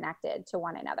socially connected to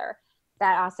one another.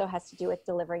 That also has to do with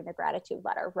delivering the gratitude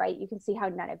letter, right? You can see how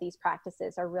none of these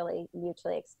practices are really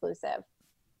mutually exclusive.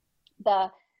 The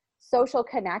social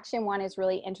connection one is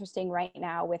really interesting right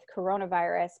now with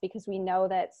coronavirus because we know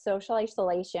that social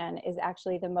isolation is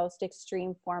actually the most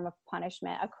extreme form of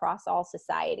punishment across all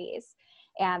societies.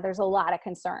 And there's a lot of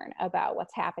concern about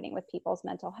what's happening with people's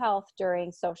mental health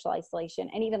during social isolation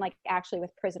and even like actually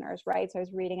with prisoners, right? So I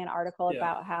was reading an article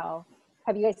about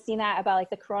have you guys seen that about like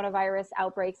the coronavirus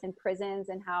outbreaks in prisons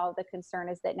and how the concern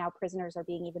is that now prisoners are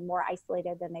being even more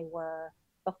isolated than they were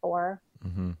before?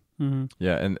 Mm-hmm. Mm-hmm.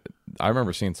 Yeah. And I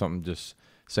remember seeing something just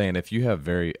saying if you have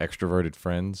very extroverted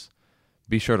friends,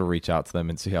 be sure to reach out to them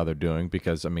and see how they're doing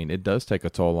because, it does take a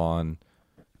toll on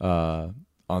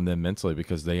them mentally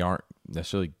because they aren't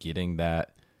necessarily getting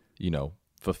that,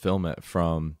 fulfillment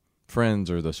from friends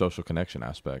or the social connection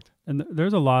aspect. And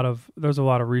there's a lot of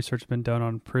research been done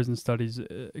on prison studies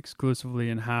exclusively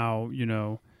and how,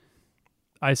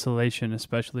 isolation,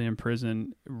 especially in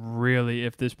prison, really,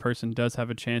 if this person does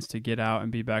have a chance to get out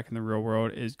and be back in the real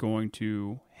world, is going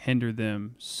to hinder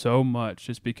them so much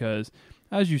just because,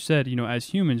 as you said, as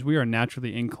humans, we are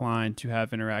naturally inclined to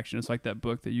have interaction. It's like that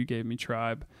book that you gave me,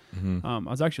 Tribe. Mm-hmm.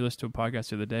 I was actually listening to a podcast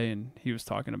the other day and he was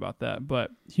talking about that, but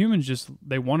humans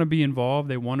they want to be involved.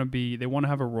 They want to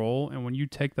have a role. And when you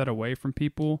take that away from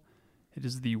people, it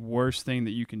is the worst thing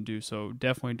that you can do. So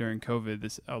definitely during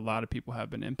COVID, a lot of people have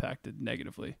been impacted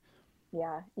negatively.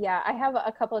 Yeah. I have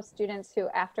a couple of students who,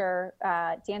 after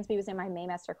Dansby was in my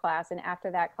Maymester class, and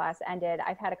after that class ended,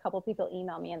 I've had a couple of people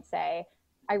email me and say,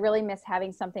 I really miss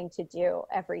having something to do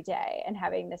every day and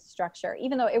having this structure,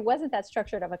 even though it wasn't that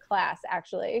structured of a class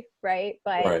actually, right?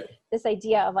 But this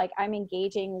idea of like, I'm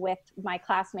engaging with my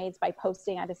classmates by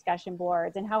posting on discussion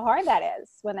boards, and how hard that is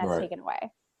when that's taken away.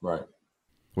 Right.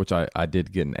 Which I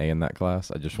did get an A in that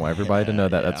class. I just want everybody to know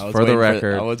that. That's for the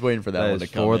record. I was waiting for that one to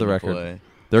come for the into record. play.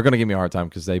 They're going to give me a hard time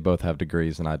because they both have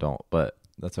degrees and I don't, but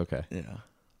that's okay. Yeah.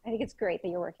 I think it's great that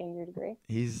you're working on your degree.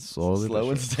 He's slow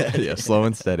and steady. Yeah, slow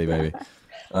and steady, baby.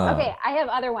 Okay, I have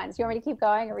other ones. You want me to keep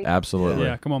going? Or Absolutely.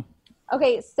 Yeah, come on.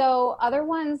 Okay, so other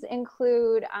ones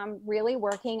include really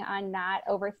working on not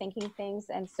overthinking things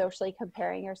and socially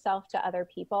comparing yourself to other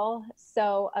people.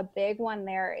 So a big one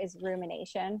there is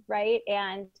rumination, right?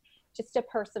 And just a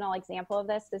personal example of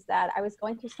this is that I was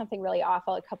going through something really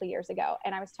awful a couple years ago,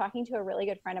 and I was talking to a really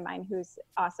good friend of mine who's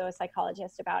also a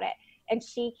psychologist about it. And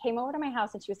she came over to my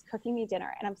house and she was cooking me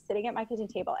dinner, and I'm sitting at my kitchen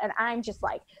table and I'm just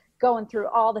like going through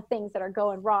all the things that are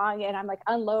going wrong, and I'm like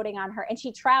unloading on her. And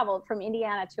she traveled from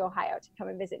Indiana to Ohio to come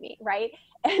and visit me, right?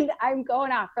 And I'm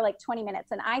going off for like 20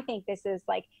 minutes, and I think this is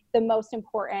like the most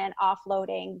important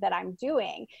offloading that I'm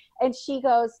doing. And she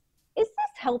goes, is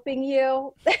this helping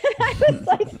you? I was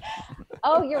like,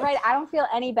 oh, you're right. I don't feel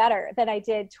any better than I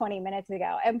did 20 minutes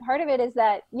ago. And part of it is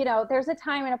that, you know, there's a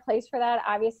time and a place for that,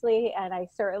 obviously. And I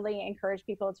certainly encourage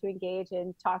people to engage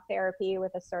in talk therapy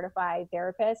with a certified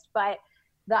therapist. But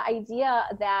the idea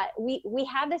that we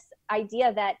have this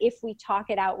idea that if we talk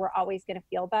it out, we're always going to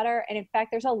feel better. And in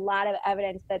fact, there's a lot of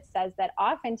evidence that says that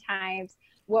oftentimes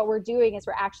what we're doing is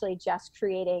we're actually just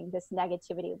creating this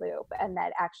negativity loop, and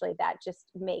that actually that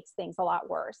just makes things a lot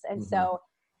worse. And so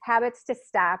habits to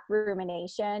stop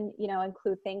rumination, you know,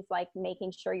 include things like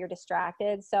making sure you're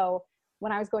distracted. So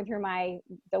when I was going through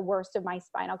the worst of my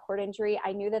spinal cord injury,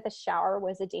 I knew that the shower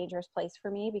was a dangerous place for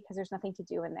me because there's nothing to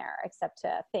do in there except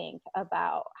to think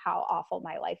about how awful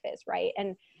my life is, right?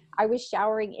 And I was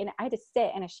showering I had to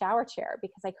sit in a shower chair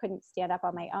because I couldn't stand up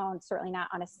on my own, certainly not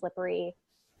on a slippery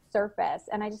surface.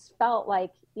 And I just felt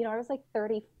like, you know, I was like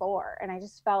 34, and I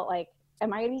just felt like,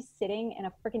 am I gonna be sitting in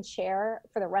a freaking chair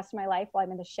for the rest of my life while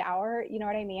I'm in the shower? You know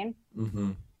what I mean?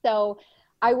 So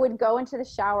I would go into the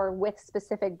shower with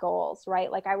specific goals,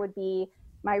 right? Like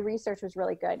my research was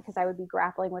really good because I would be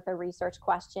grappling with a research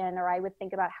question, or I would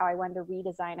think about how I wanted to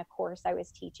redesign a course I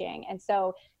was teaching. And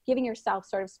so giving yourself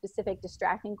sort of specific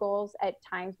distracting goals at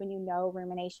times when you know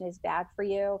rumination is bad for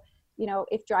you. You know,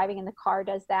 if driving in the car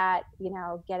does that, you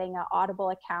know, getting an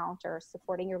Audible account or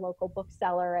supporting your local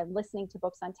bookseller and listening to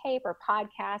books on tape or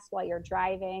podcasts while you're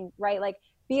driving, right? Like,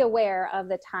 be aware of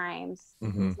the times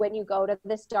when you go to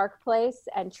this dark place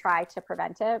and try to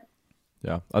prevent it.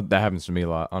 Yeah, that happens to me a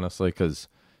lot, honestly, because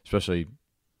especially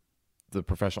the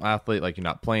professional athlete, like you're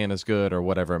not playing as good or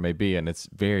whatever it may be, and it's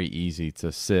very easy to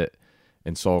sit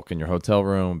and sulk in your hotel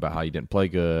room about how you didn't play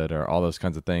good or all those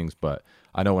kinds of things. But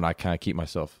I know when I kind of keep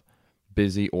myself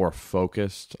busy or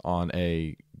focused on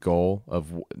a goal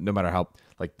of, no matter how,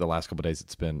 like the last couple of days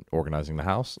it's been organizing the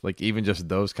house, like even just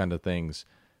those kind of things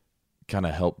kind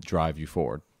of help drive you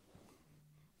forward.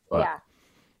 But,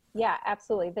 yeah,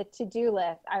 absolutely. The to-do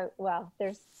list,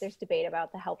 there's debate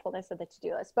about the helpfulness of the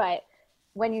to-do list, but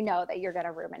when you know that you're going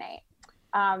to ruminate.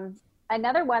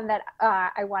 Another one that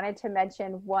I wanted to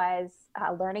mention was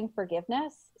learning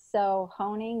forgiveness. So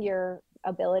honing your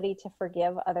ability to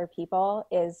forgive other people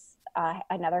is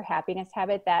another happiness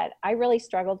habit that I really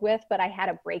struggled with, but I had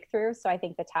a breakthrough. So I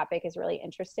think the topic is really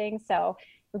interesting. So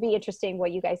it would be interesting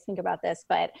what you guys think about this.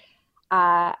 But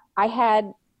I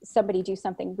had somebody do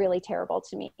something really terrible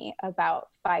to me about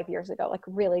 5 years ago, like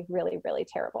really, really, really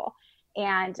terrible.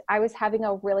 And I was having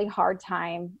a really hard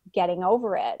time getting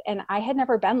over it. And I had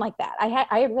never been like that.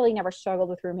 I had really never struggled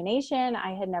with rumination.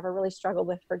 I had never really struggled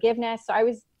with forgiveness. So I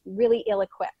was really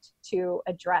ill-equipped to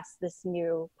address this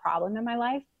new problem in my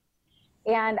life.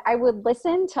 And I would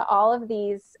listen to all of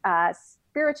these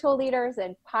spiritual leaders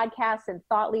and podcasts and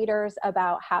thought leaders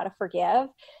about how to forgive.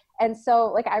 And so,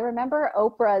 like, I remember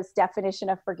Oprah's definition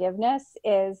of forgiveness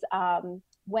is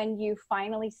when you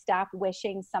finally stop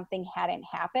wishing something hadn't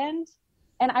happened.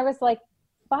 And I was like,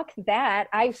 fuck that.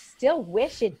 I still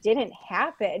wish it didn't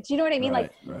happen. Do you know what I mean?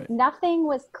 Right, nothing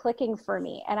was clicking for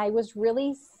me. And I was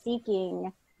really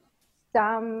seeking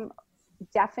some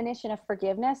definition of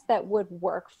forgiveness that would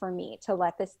work for me to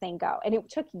let this thing go. And it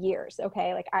took years.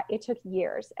 Okay. It took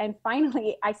years. And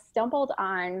finally I stumbled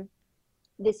on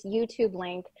this YouTube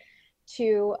link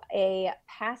to a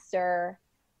pastor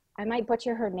I might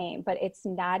butcher her name, but it's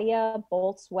Nadia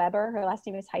Boltz-Weber. Her last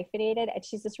name is hyphenated. And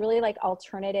she's this really like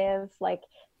alternative, like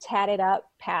tatted up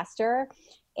pastor.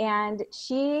 And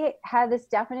she had this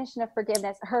definition of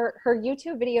forgiveness. Her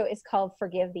YouTube video is called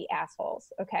Forgive the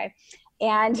Assholes. Okay.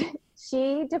 And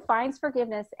she defines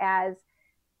forgiveness as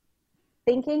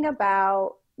thinking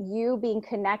about you being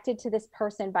connected to this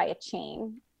person by a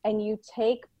chain, and you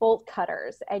take bolt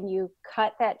cutters and you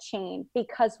cut that chain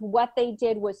because what they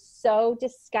did was so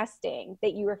disgusting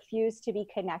that you refuse to be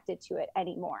connected to it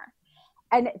anymore.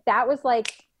 And that was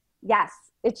like, yes,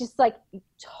 it just like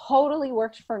totally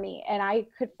worked for me. And I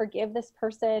could forgive this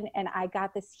person, and I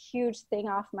got this huge thing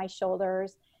off my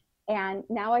shoulders. And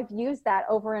now I've used that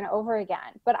over and over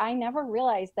again. But I never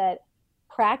realized that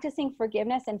practicing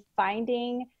forgiveness and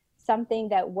finding something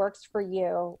that works for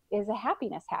you is a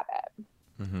happiness habit.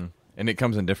 Mm-hmm. And it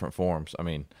comes in different forms. I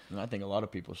mean, and I think a lot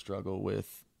of people struggle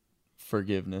with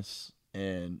forgiveness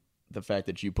and the fact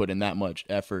that you put in that much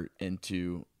effort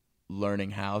into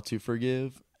learning how to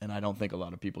forgive. And I don't think a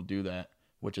lot of people do that,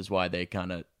 which is why they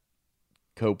kind of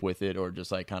cope with it or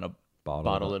just like kind of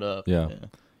bottle it up.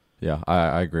 Yeah,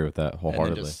 I agree with that wholeheartedly.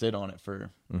 And then just sit on it for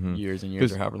years and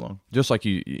years or however long. Just like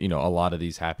you know, a lot of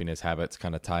these happiness habits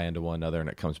kind of tie into one another, and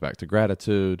it comes back to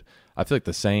gratitude. I feel like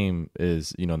the same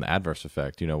is, you know, in the adverse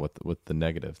effect, you know, with the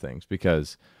negative things,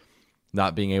 because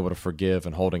not being able to forgive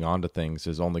and holding on to things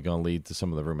is only going to lead to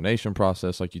some of the rumination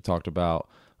process, like you talked about,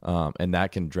 and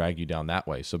that can drag you down that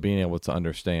way. So being able to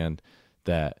understand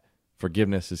that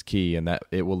forgiveness is key, and that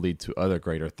it will lead to other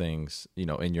greater things, you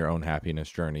know, in your own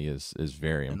happiness journey is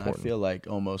very important. And I feel like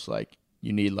almost like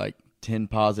you need like 10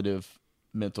 positive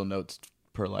mental notes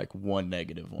per like one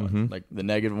negative one. Mm-hmm. Like the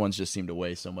negative ones just seem to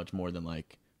weigh so much more than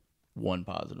like one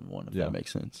positive one, if that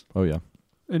makes sense. Oh yeah.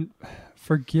 And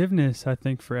forgiveness, I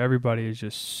think, for everybody is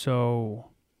just so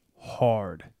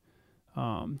hard,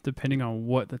 depending on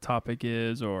what the topic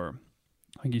is, or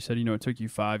like you said, you know, it took you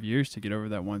 5 years to get over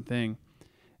that one thing.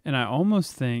 And I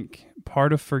almost think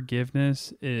part of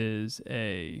forgiveness is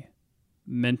a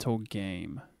mental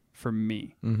game for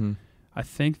me. Mm-hmm. I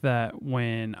think that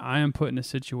when I am put in a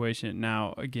situation,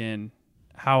 now, again,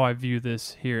 how I view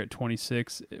this here at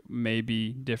 26, it may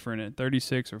be different at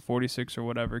 36 or 46 or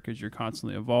whatever, because you're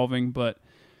constantly evolving. But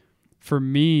for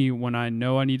me, when I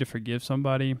know I need to forgive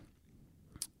somebody,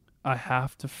 I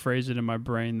have to phrase it in my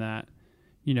brain that,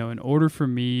 you know, in order for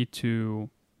me to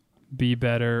be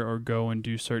better or go and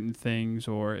do certain things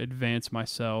or advance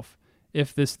myself,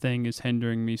 if this thing is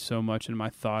hindering me so much in my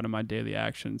thought and my daily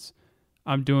actions,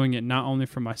 I'm doing it not only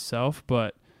for myself,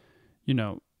 but, you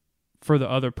know, for the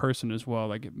other person as well.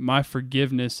 Like, my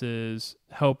forgiveness is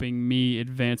helping me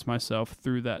advance myself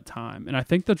through that time. And I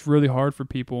think that's really hard for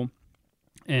people.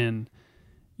 And,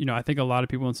 you know, I think a lot of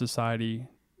people in society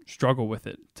struggle with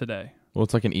it today. Well,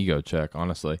 it's like an ego check,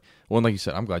 honestly. Well, and like you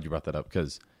said, I'm glad you brought that up,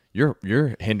 because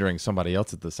you're hindering somebody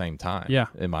else at the same time,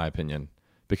 in my opinion,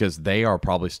 because they are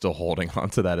probably still holding on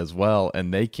to that as well,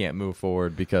 and they can't move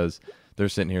forward because they're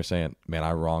sitting here saying, man,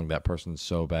 I wronged that person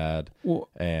so bad,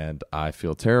 and I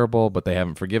feel terrible, but they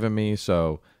haven't forgiven me,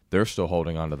 so they're still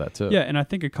holding on to that too. Yeah, and I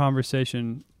think a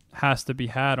conversation has to be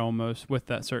had almost with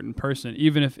that certain person,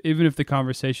 even if the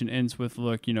conversation ends with,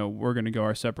 look, you know, we're going to go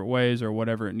our separate ways or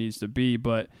whatever it needs to be,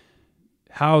 but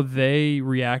how they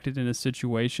reacted in a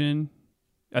situation,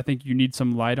 I think you need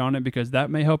some light on it, because that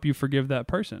may help you forgive that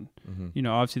person. Mm-hmm. You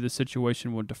know, obviously the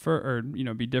situation will differ, or, you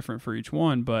know, be different for each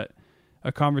one, but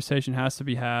a conversation has to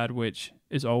be had, which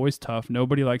is always tough.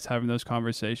 Nobody likes having those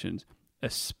conversations,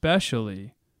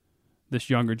 especially this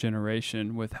younger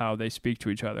generation, with how they speak to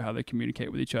each other, how they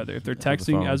communicate with each other. If they're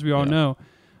texting, as we all know,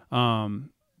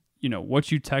 you know,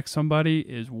 what you text somebody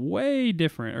is way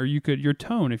different, or your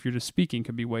tone, if you're just speaking,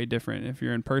 could be way different if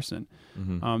you're in person.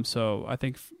 Mm-hmm. So I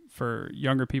think for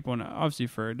younger people, and obviously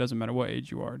it doesn't matter what age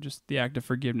you are, just the act of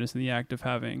forgiveness and the act of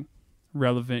having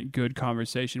relevant, good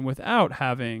conversation without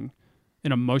having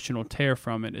an emotional tear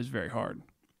from it is very hard.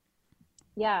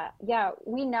 Yeah.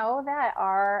 We know that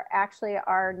our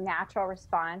natural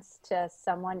response to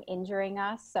someone injuring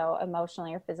us, so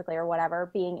emotionally or physically or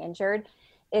whatever, being injured,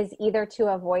 is either to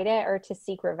avoid it or to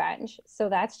seek revenge. So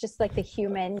that's just like the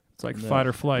human. It's like fight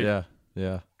or flight.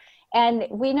 Yeah. And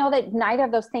we know that neither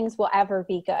of those things will ever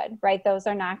be good, right? Those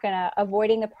are not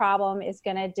avoiding the problem is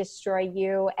going to destroy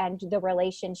you and the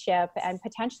relationship and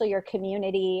potentially your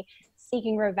community.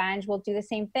 Seeking revenge will do the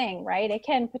same thing, right? It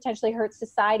can potentially hurt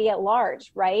society at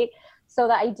large, right? So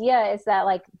the idea is that,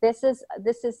 like, this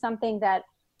is something that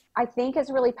I think is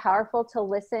really powerful to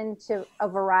listen to a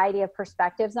variety of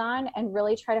perspectives on and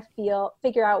really try to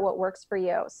figure out what works for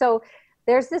you. So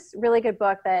there's this really good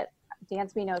book that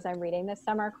Dansby knows I'm reading this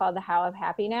summer, called The How of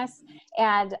Happiness.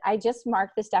 And I just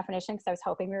marked this definition because I was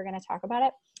hoping we were going to talk about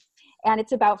it. And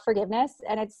it's about forgiveness.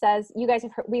 And it says, you guys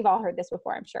we've all heard this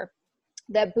before, I'm sure,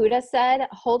 that Buddha said,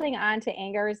 holding on to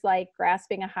anger is like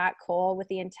grasping a hot coal with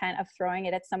the intent of throwing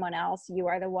it at someone else. You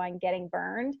are the one getting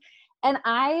burned. And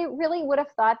I really would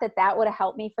have thought that would have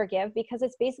helped me forgive, because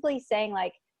it's basically saying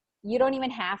like, you don't even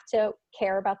have to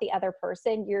care about the other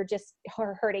person. You're just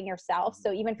hurting yourself.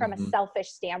 So even from a selfish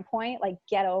standpoint, like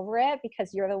get over it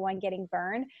because you're the one getting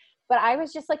burned. But I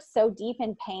was just like so deep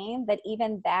in pain that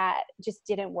even that just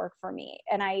didn't work for me.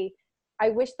 And I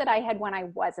wish that I had, when I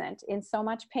wasn't in so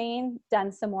much pain,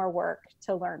 done some more work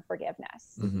to learn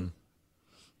forgiveness. Mm-hmm.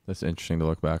 That's interesting to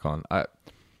look back on. I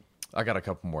got a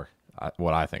couple more,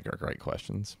 what I think are great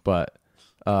questions. But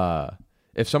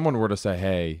if someone were to say,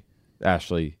 hey,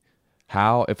 Ashleigh,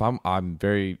 if I'm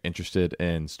very interested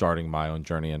in starting my own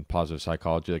journey in positive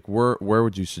psychology, like where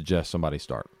would you suggest somebody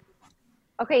start?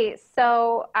 Okay,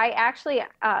 so I actually,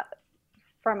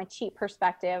 from a cheap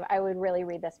perspective, I would really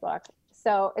read this book.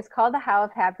 So it's called The How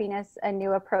of Happiness, A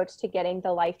New Approach to Getting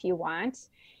the Life You Want.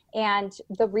 And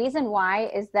the reason why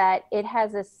is that it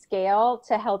has a scale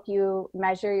to help you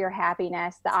measure your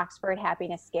happiness, the Oxford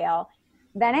Happiness Scale.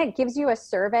 Then it gives you a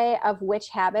survey of which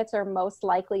habits are most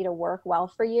likely to work well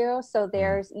for you. So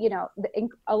there's,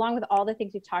 along with all the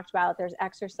things we've talked about, there's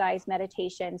exercise,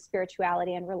 meditation,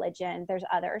 spirituality, and religion. There's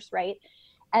others, right?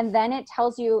 And then it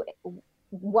tells you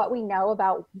what we know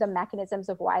about the mechanisms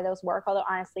of why those work. Although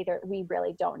honestly, we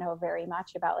really don't know very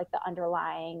much about like the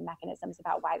underlying mechanisms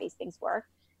about why these things work.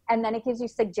 And then it gives you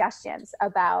suggestions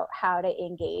about how to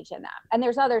engage in them. And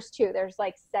there's others too. There's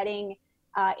like setting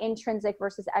intrinsic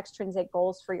versus extrinsic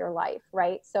goals for your life,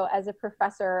 right? So as a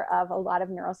professor of a lot of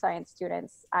neuroscience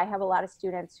students, I have a lot of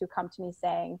students who come to me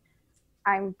saying,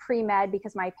 I'm pre-med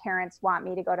because my parents want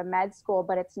me to go to med school,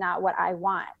 but it's not what I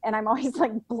want. And I'm always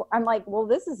like, well,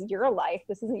 this is your life.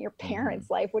 This isn't your parents'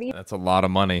 life. What do you? That's a lot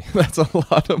of money. That's a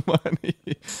lot of money.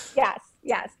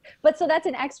 Yes. But so that's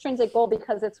an extrinsic goal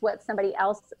because it's what somebody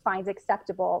else finds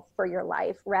acceptable for your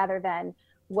life rather than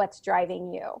what's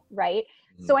driving you, right?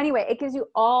 Mm-hmm. So anyway, it gives you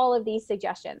all of these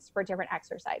suggestions for different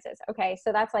exercises. Okay.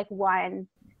 So that's like one,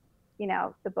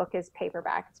 the book is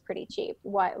paperback. It's pretty cheap.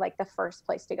 Like the first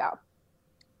place to go.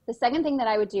 The second thing that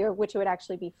I would do, which would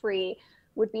actually be free,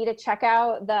 would be to check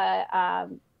out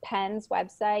the Penn's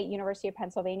website, University of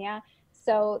Pennsylvania.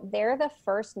 So they're the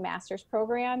first master's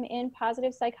program in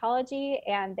positive psychology,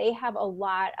 and they have a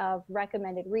lot of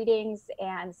recommended readings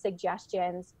and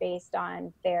suggestions based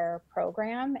on their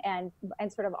program and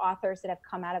sort of authors that have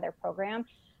come out of their program,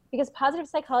 because positive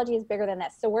psychology is bigger than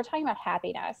this. So we're talking about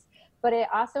happiness, but it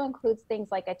also includes things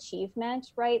like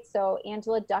achievement, right? So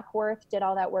Angela Duckworth did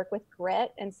all that work with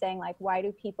grit and saying like, why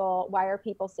are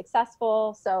people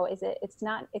successful? So it's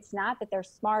not that they're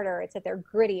smarter, it's that they're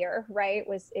grittier, right?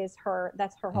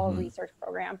 That's her whole research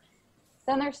program.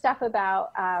 Then there's stuff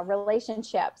about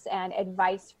relationships and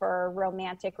advice for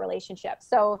romantic relationships.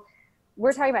 So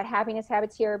we're talking about happiness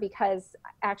habits here because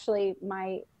actually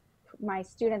my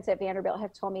students at Vanderbilt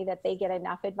have told me that they get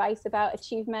enough advice about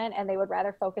achievement and they would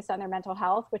rather focus on their mental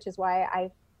health, which is why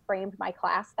I framed my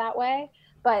class that way.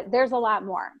 But there's a lot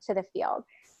more to the field.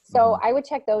 So I would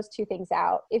check those two things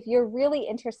out. If you're really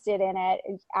interested in it,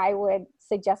 I would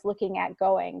suggest looking at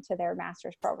going to their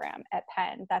master's program at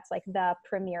Penn. That's like the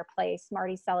premier place.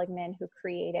 Marty Seligman, who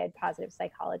created positive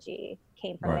psychology,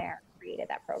 came from there, created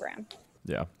that program.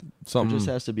 Yeah. There just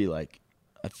has to be like,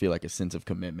 I feel like a sense of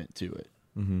commitment to it.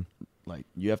 Mm-hmm. Like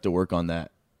you have to work on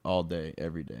that all day,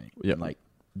 every day. Yeah, like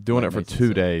doing it for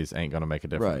 2 days ain't gonna make a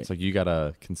difference. Right. Like you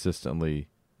gotta consistently,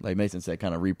 like Mason said,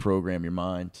 kind of reprogram your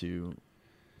mind to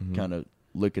kind of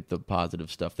look at the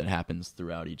positive stuff that happens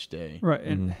throughout each day. Right,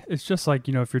 and it's just like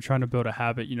if you're trying to build a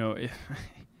habit,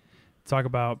 talk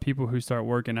about people who start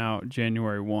working out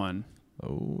January 1.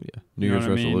 Oh yeah, New Year's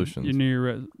resolutions. Your New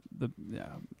Year,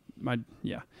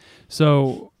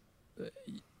 So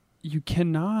you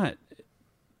cannot.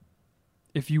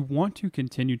 If you want to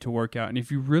continue to work out and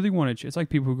if you really want to, it's like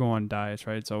people who go on diets,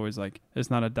 right? It's always like, it's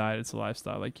not a diet, it's a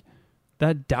lifestyle. Like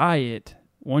that diet,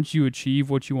 once you achieve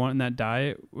what you want in that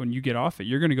diet, when you get off it,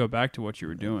 you're going to go back to what you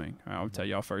were doing. I'll tell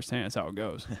y'all firsthand, that's how it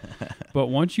goes. But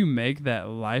once you make that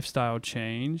lifestyle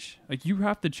change, like you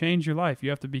have to change your life.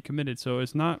 You have to be committed. So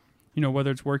it's not,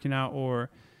 whether it's working out or,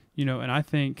 and I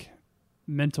think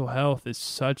mental health is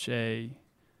such a,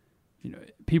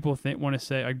 people want to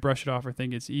say, like brush it off or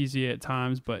think it's easy at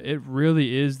times, but it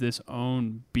really is this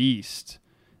own beast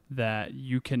that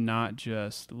you cannot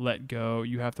just let go.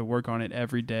 You have to work on it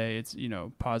every day. It's,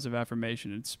 positive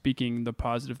affirmation and speaking the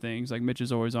positive things. Like Mitch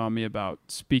is always on me about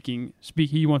speaking.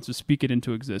 He wants to speak it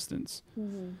into existence.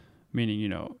 Mm-hmm.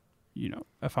 Meaning,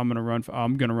 if I'm going to run,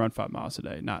 I'm going to run 5 miles a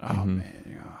day. Not, oh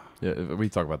man. Yeah, we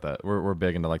talk about that. We're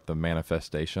big into like the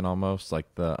manifestation almost,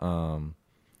 like the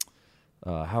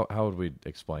how would we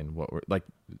explain what we're like,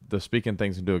 the speaking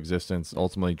things into existence,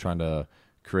 ultimately trying to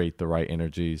create the right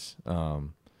energies,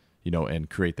 and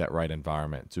create that right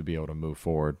environment to be able to move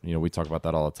forward. We talk about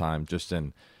that all the time, just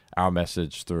in our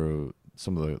message through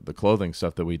some of the clothing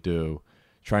stuff that we do,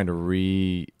 trying to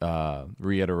reiterate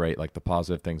like the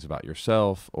positive things about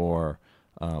yourself, or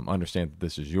understand that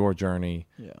this is your journey,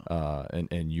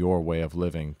 and your way of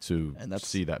living to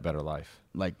see that better life.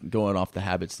 Like going off the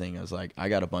habits thing, I was like, I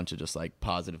got a bunch of just like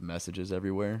positive messages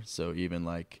everywhere. So even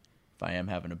like if I am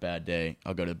having a bad day,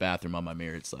 I'll go to the bathroom, on my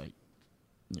mirror, it's like,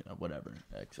 whatever,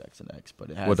 X, X, and X.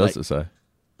 But it has, what does it say?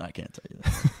 I can't tell you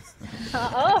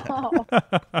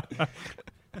that.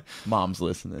 Mom's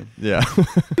listening. Yeah.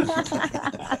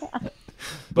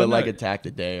 But like attack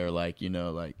the day, or like,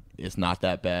 like it's not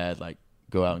that bad. Like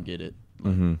go out and get it.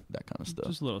 Like, that kind of stuff.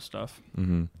 Just little stuff.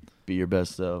 Mm-hmm. Be your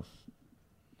best self.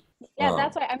 Yeah,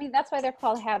 that's why they're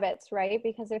called habits, right?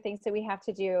 Because they're things that we have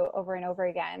to do over and over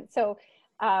again. So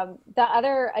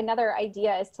another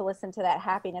idea is to listen to that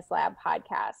Happiness Lab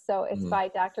podcast. So it's by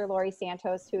Dr. Laurie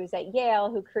Santos, who's at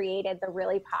Yale, who created the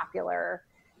really popular,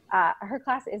 her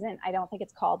class I don't think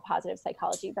it's called Positive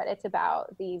Psychology, but it's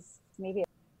about these, maybe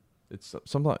it's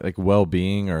something like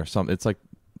well-being or something. It's like,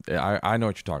 I know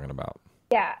what you're talking about.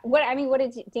 Yeah.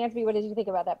 Dansby, what did you think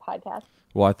about that podcast?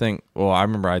 Well, I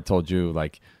remember I told you,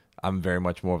 like, I'm very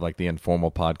much more of like the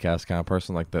informal podcast kind of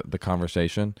person, like the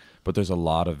conversation, but there's a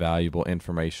lot of valuable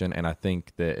information. And I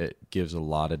think that it gives a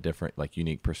lot of different, like,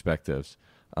 unique perspectives,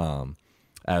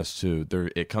 as to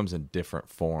it comes in different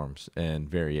forms and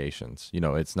variations.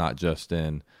 It's not just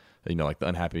in, like the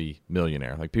unhappy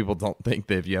millionaire. Like, people don't think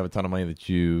that if you have a ton of money that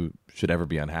you should ever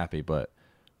be unhappy, but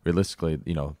realistically,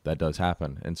 that does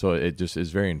happen. And so it just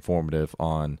is very informative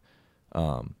on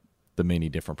the many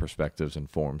different perspectives and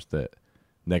forms that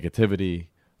negativity,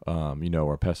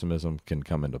 or pessimism can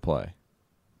come into play.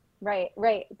 Right.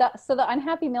 So the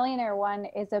unhappy millionaire one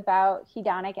is about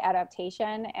hedonic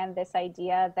adaptation, and this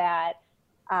idea that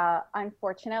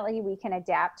unfortunately we can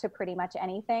adapt to pretty much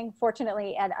anything,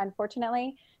 fortunately and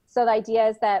unfortunately. So the idea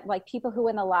is that, like, people who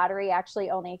win the lottery actually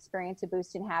only experience a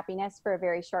boost in happiness for a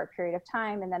very short period of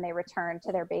time, and then they return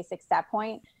to their basic set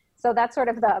point. So that's sort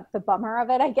of the bummer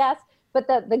of it, I guess. But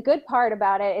the good part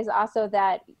about it is also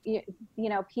that,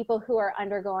 people who are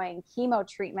undergoing chemo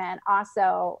treatment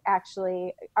also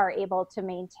actually are able to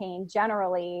maintain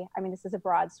generally, I mean, this is a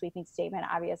broad sweeping statement,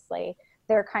 obviously,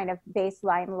 their kind of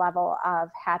baseline level of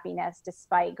happiness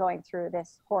despite going through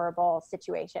this horrible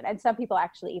situation. And some people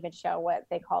actually even show what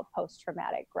they call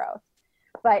post-traumatic growth.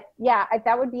 But yeah,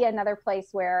 that would be another place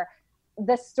where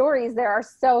the stories there are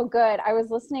so good. I was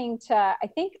listening to, I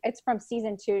think it's from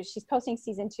season 2. She's posting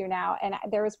season 2 now. And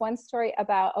there was one story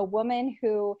about a woman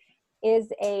who is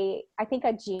I think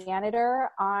a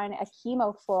janitor on a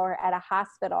chemo floor at a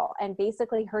hospital. And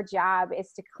basically her job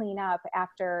is to clean up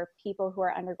after people who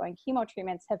are undergoing chemo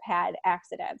treatments have had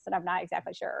accidents. And I'm not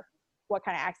exactly sure what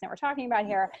kind of accident we're talking about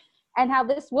here. And how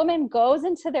this woman goes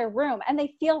into their room and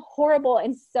they feel horrible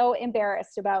and so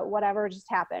embarrassed about whatever just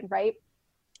happened, right?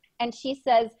 And she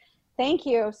says, thank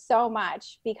you so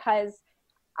much, because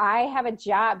I have a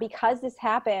job. Because this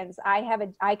happens,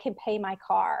 I can pay my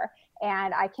car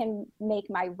and I can make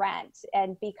my rent.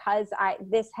 And because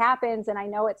this happens and I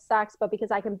know it sucks, but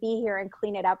because I can be here and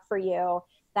clean it up for you,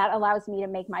 that allows me to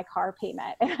make my car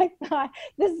payment. And I thought,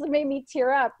 this made me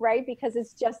tear up, right? Because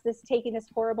it's just taking this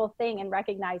horrible thing and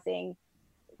recognizing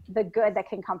the good that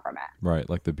can come from it. Right.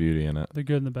 Like the beauty in it. The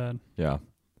good and the bad. Yeah.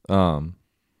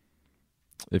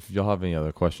 If y'all have any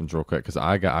other questions real quick, because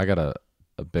I got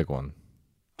a big one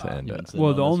to end it.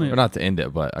 Well, or not to end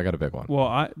it, but I got a big one.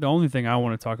 Well, the only thing I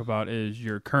want to talk about is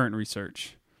your current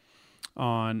research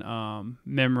on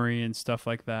memory and stuff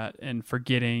like that, and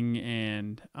forgetting.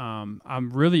 And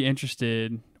I'm really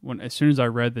interested as soon as I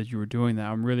read that you were doing that,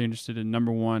 I'm really interested in,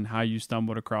 number one, how you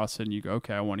stumbled across it and you go,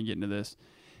 okay, I want to get into this.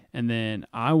 And then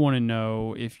I want to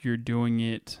know if you're doing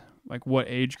it, like what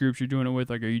age groups you're doing it with.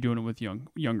 Like, are you doing it with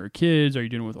younger kids? Are you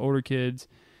doing it with older kids?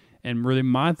 And really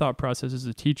my thought process as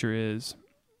a teacher is,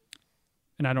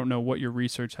 and I don't know what your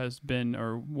research has been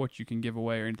or what you can give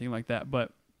away or anything like that,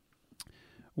 but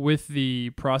with the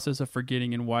process of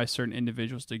forgetting and why certain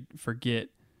individuals forget,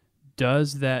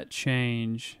 does that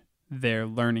change their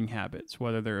learning habits,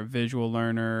 whether they're a visual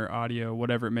learner, audio,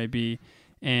 whatever it may be?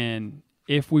 And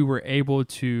if we were able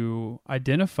to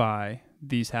identify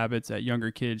these habits at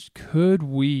younger kids, could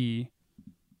we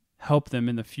help them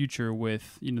in the future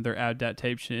with, their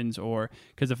adaptations? Or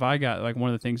because if I got, like,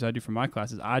 one of the things I do for my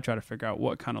classes, I try to figure out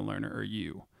what kind of learner are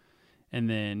you, and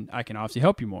then I can obviously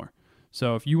help you more.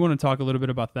 So if you want to talk a little bit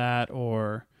about that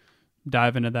or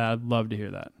dive into that, I'd love to hear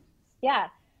that. Yeah.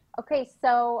 Okay.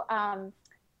 So I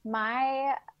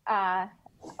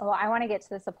want to get to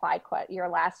this your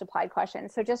last applied question.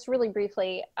 So just really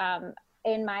briefly,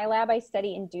 in my lab, I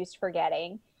study induced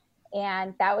forgetting,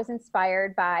 and that was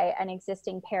inspired by an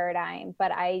existing paradigm,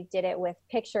 but I did it with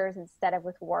pictures instead of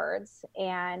with words.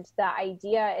 And the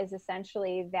idea is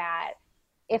essentially that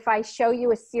if I show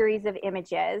you a series of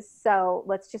images, so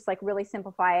let's just like really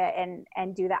simplify it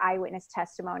and do the eyewitness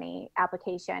testimony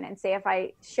application, and say if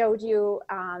I showed you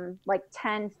like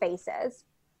 10 faces,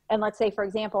 and let's say, for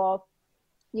example,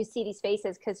 you see these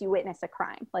faces because you witnessed a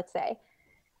crime, let's say.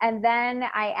 And then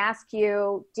I ask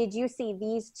you, did you see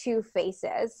these 2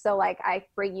 faces? So like I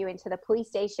bring you into the police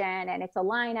station and it's a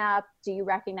lineup. Do you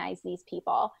recognize these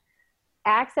people?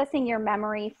 Accessing your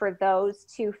memory for those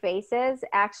 2 faces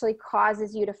actually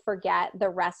causes you to forget the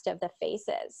rest of the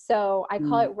faces. So I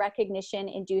call it recognition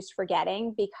induced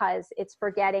forgetting, because it's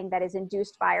forgetting that is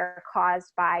induced by or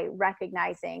caused by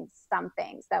recognizing some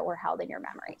things that were held in your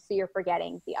memory. So you're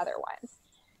forgetting the other ones.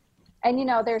 And,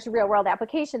 there's real world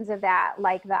applications of that,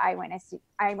 like the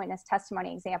eyewitness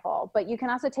testimony example. But you can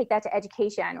also take that to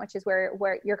education, which is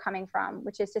where you're coming from,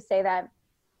 which is to say that,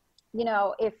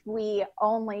 if we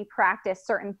only practice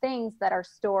certain things that are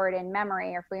stored in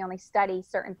memory, or if we only study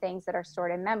certain things that are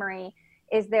stored in memory,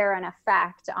 is there an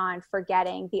effect on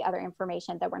forgetting the other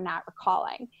information that we're not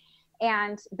recalling?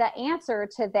 And the answer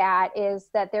to that is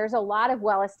that there's a lot of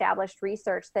well-established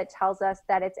research that tells us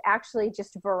that it's actually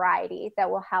just variety that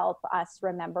will help us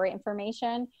remember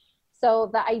information.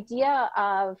 So the idea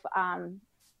of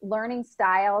learning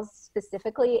styles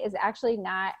specifically is actually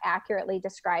not accurately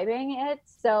describing it.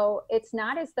 So it's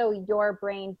not as though your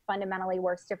brain fundamentally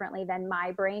works differently than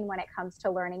my brain when it comes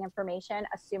to learning information,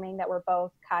 assuming that we're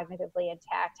both cognitively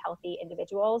intact, healthy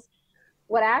individuals.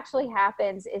 What actually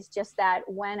happens is just that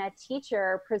when a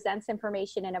teacher presents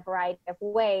information in a variety of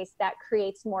ways, that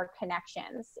creates more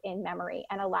connections in memory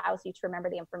and allows you to remember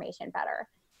the information better.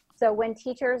 So when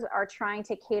teachers are trying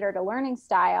to cater to learning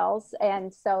styles,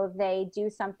 and so they do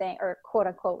something, or quote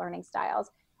unquote learning styles,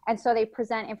 and so they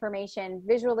present information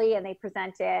visually, and they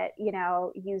present it,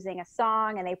 using a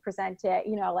song, and they present it,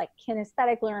 like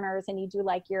kinesthetic learners, and you do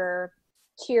like your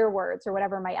cheer words or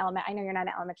whatever I know you're not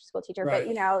an elementary school teacher, right.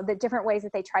 But the different ways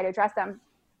that they try to address them.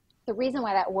 The reason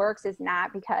why that works is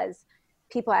not because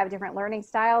people have different learning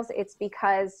styles. It's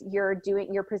because you're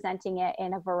presenting it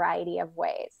in a variety of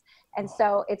ways. And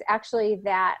so it's actually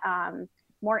that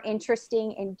more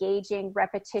interesting, engaging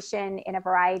repetition in a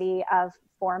variety of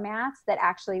formats that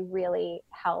actually really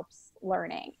helps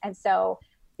learning. And so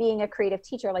being a creative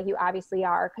teacher, like you obviously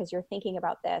are, because you're thinking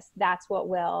about this, that's what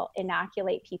will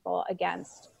inoculate people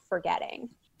against forgetting.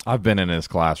 I've been in his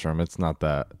classroom. He's not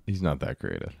that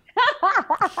creative.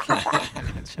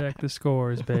 Check the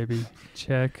scores, baby.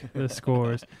 Check the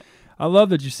scores. I love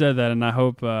that you said that, and I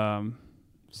hope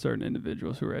certain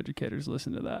individuals who are educators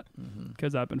listen to that,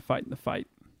 because I've been fighting the fight.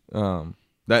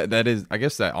 That is, I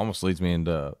guess that almost leads me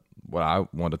into what I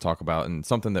wanted to talk about, and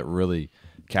something that really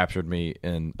captured me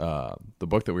in the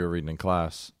book that we were reading in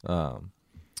class,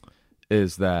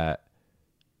 is that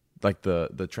like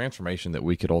the transformation that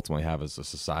we could ultimately have as a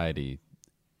society,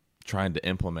 trying to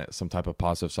implement some type of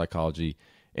positive psychology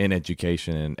in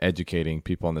education and educating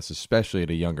people on this, especially at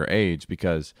a younger age,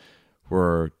 because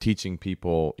we're teaching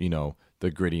people,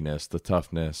 the grittiness, the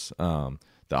toughness, the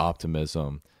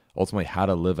optimism, ultimately how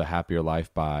to live a happier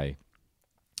life by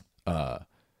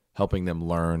helping them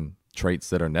learn traits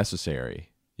that are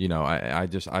necessary. I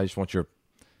just want your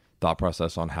thought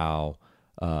process on how,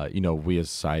 we as a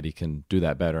society can do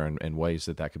that better and ways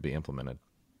that could be implemented.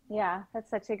 Yeah, that's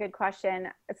such a good question.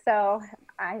 So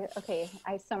I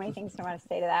have so many things I want to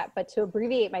say to that, but to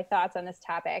abbreviate my thoughts on this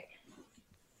topic,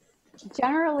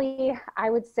 generally, I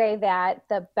would say that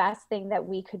the best thing that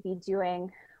we could be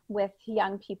doing with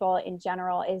young people in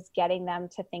general is getting them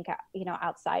to think,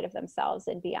 outside of themselves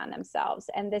and beyond themselves.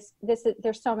 And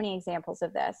there's so many examples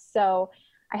of this. So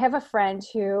I have a friend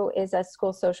who is a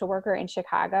school social worker in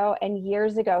Chicago, and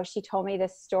years ago, she told me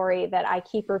this story that I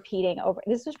keep repeating over.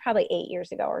 This was probably 8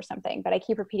 years ago or something, but I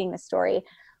keep repeating this story,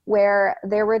 where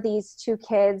there were these 2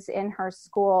 kids in her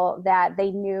school that they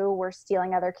knew were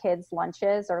stealing other kids'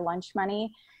 lunches or lunch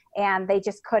money, and they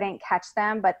just couldn't catch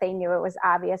them, but they knew it was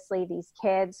obviously these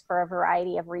kids for a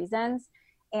variety of reasons.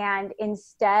 And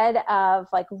instead of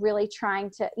like really trying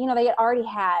to, they had already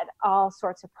had all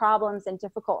sorts of problems and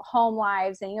difficult home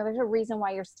lives. And, there's a reason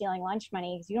why you're stealing lunch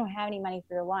money, because you don't have any money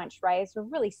for your lunch, right? It's a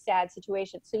really sad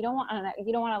situation. So you don't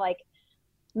want to like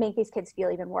make these kids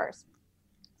feel even worse.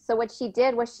 So what she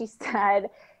did was she said,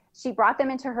 she brought them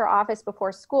into her office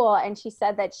before school, and she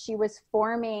said that she was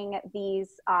forming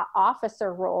these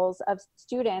officer roles of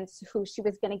students who she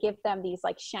was going to give them these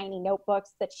like shiny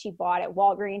notebooks that she bought at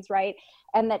Walgreens, right?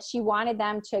 And that she wanted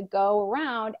them to go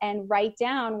around and write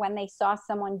down when they saw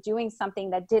someone doing something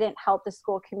that didn't help the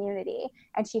school community.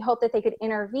 And she hoped that they could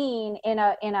intervene in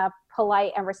a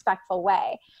polite and respectful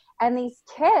way. And these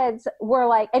kids were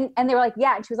like, and they were like,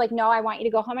 yeah. And she was like, no, I want you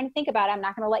to go home and think about it. I'm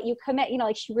not going to let you commit.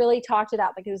 Like she really talked it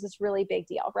up. Like it was this really big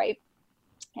deal, right?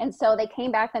 And so they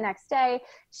came back the next day.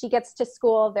 She gets to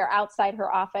school. They're outside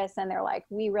her office, and they're like,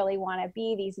 we really want to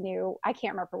be these new, I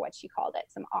can't remember what she called it,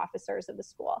 some officers of the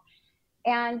school.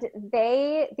 And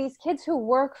these kids who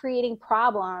were creating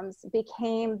problems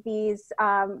became these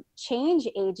change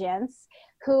agents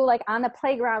who, like on the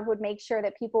playground, would make sure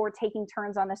that people were taking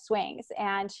turns on the swings,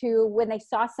 and who, when they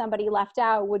saw somebody left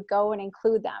out, would go and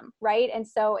include them, right? And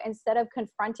so instead of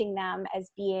confronting them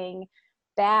as being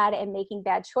bad and making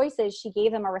bad choices, she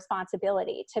gave them a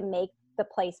responsibility to make the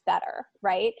place better,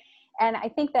 right? And I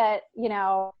think that,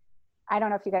 I don't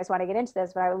know if you guys want to get into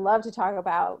this, but I would love to talk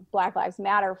about Black Lives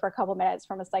Matter for a couple minutes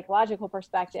from a psychological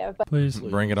perspective. But Please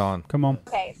bring it on. Come on.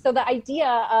 Okay, so the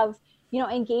idea of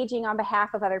engaging on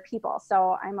behalf of other people.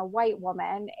 So I'm a white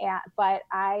woman, but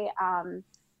I am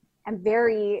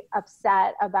very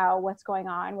upset about what's going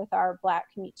on with our Black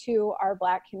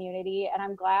community, and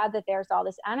I'm glad that there's all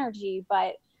this energy.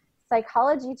 But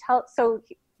psychology so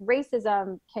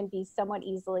racism can be somewhat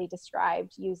easily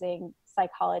described using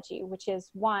psychology, which is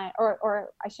one, or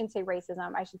I shouldn't say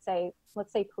racism, I should say,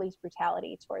 let's say police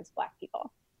brutality towards Black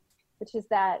people, which is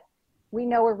that we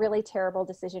know we're really terrible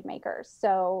decision makers.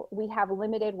 So we have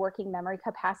limited working memory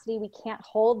capacity. We can't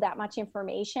hold that much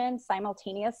information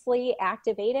simultaneously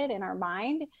activated in our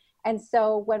mind. And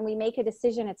so when we make a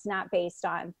decision, it's not based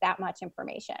on that much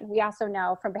information. We also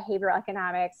know from behavioral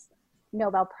economics,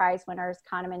 Nobel Prize winners,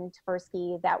 Kahneman and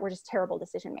Tversky, that we're just terrible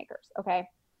decision makers, okay?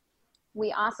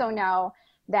 We also know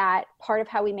that part of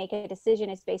how we make a decision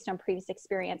is based on previous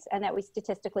experience, and that we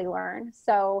statistically learn.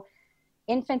 So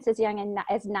infants as young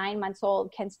as 9 months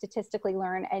old can statistically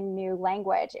learn a new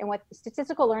language. And what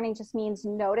statistical learning just means,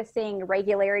 noticing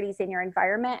regularities in your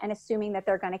environment and assuming that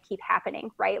they're going to keep happening,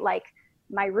 right? Like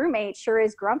my roommate sure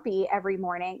is grumpy every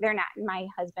morning. They're not, my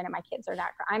husband and my kids are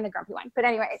not, I'm the grumpy one. But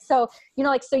anyway, so,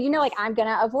 I'm going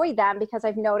to avoid them because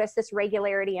I've noticed this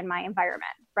regularity in my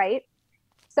environment, right?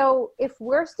 So if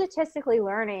we're statistically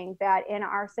learning that in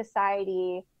our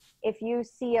society, if you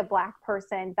see a Black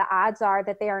person, the odds are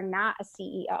that they are not a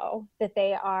CEO, that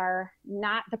they are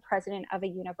not the president of a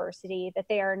university, that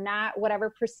they are not whatever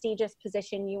prestigious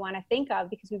position you want to think of,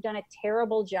 because we've done a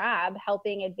terrible job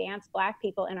helping advance Black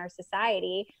people in our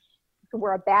society.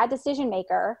 We're a bad decision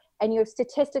maker, and you have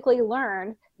statistically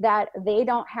learned that they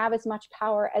don't have as much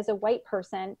power as a white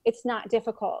person. It's not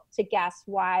difficult to guess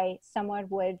why someone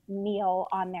would kneel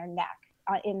on their neck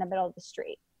in the middle of the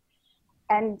street.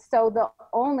 And so the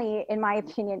only, in my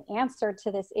opinion, answer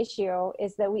to this issue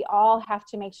is that we all have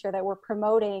to make sure that we're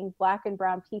promoting Black and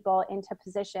brown people into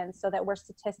positions so that we're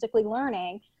statistically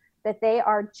learning that they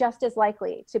are just as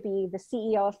likely to be the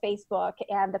CEO of Facebook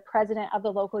and the president of the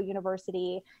local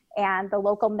university and the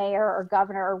local mayor or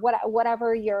governor or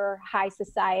whatever your high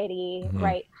society,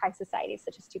 right? High society is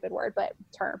such a stupid word, but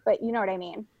you know what I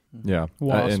mean? Yeah.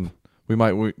 And we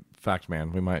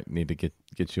might need to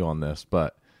get you on this,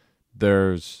 but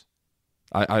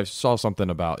I saw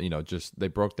something about, just they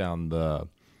broke down the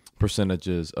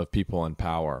percentages of people in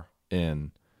power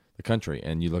in the country,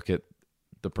 and you look at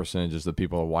the percentages of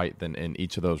people are white than in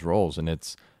each of those roles, and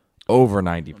it's over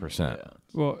 90%. Yeah.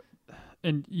 Well,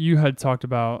 and you had talked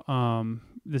about,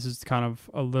 this is kind of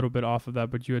a little bit off of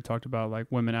that, but you had talked about like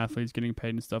women athletes getting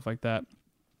paid and stuff like that.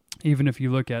 Even if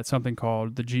you look at something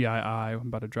called the GII, I'm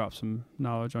about to drop some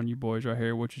knowledge on you boys right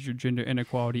here, which is your Gender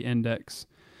Inequality Index.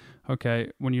 Okay,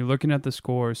 when you're looking at the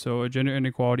score, so a gender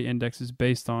inequality index is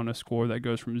based on a score that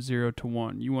goes from 0 to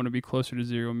 1. You want to be closer to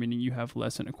 0, meaning you have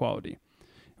less inequality.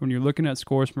 When you're looking at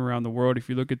scores from around the world, if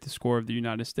you look at the score of the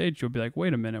United States, you'll be like,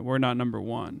 wait a minute, we're not number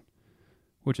 1.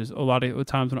 Which is a lot of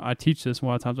times when I teach this, a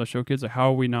lot of times I show kids, like,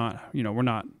 how are we not, we're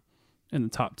not in the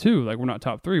top 2, like we're not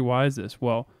top 3. Why is this?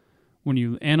 Well, when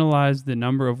you analyze the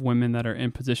number of women that are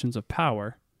in positions of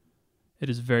power, it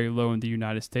is very low in the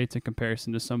United States in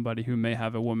comparison to somebody who may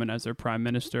have a woman as their prime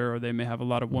minister, or they may have a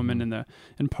lot of women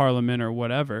in parliament or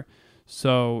whatever.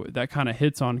 So that kind of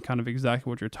hits on kind of exactly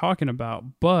what you're talking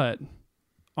about, but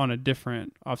on a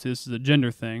different, obviously this is a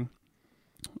gender thing.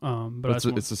 But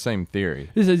it's the same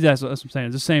theory. That's what I'm saying.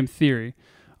 It's the same theory.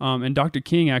 And Dr.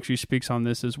 King actually speaks on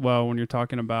this as well when you're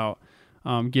talking about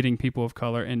getting people of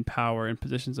color in power, in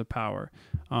positions of power.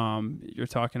 You're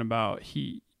talking about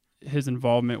his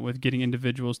involvement with getting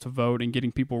individuals to vote and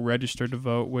getting people registered to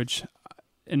vote, which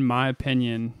in my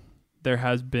opinion, there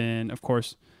has been, of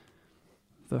course,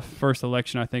 the first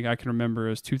election I think I can remember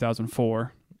is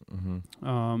 2004.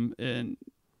 And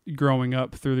growing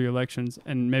up through the elections,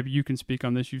 and maybe you can speak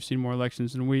on this, you've seen more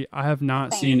elections than we. I have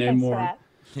not seen a more,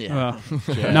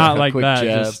 not like that,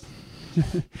 just,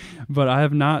 but I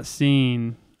have not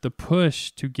seen the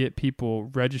push to get people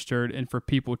registered and for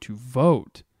people to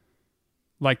vote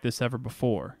like this ever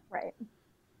before. Right.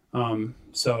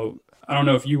 So I don't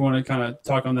know if you want to kind of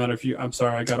talk on that, or if you, I'm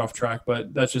sorry, I got off track,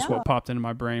 but that's just what popped into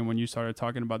my brain when you started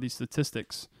talking about these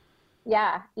statistics.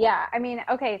 Yeah. I mean,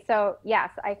 okay, so yes,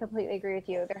 I completely agree with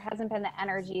you. There hasn't been the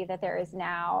energy that there is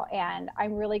now, and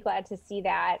I'm really glad to see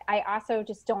that. I also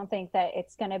just don't think that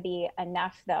it's going to be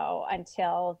enough, though,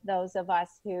 until those of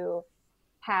us who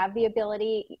have the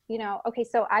ability, okay,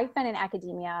 so I've been in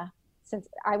academia since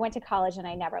I went to college, and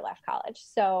I never left college.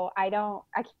 So I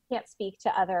can't speak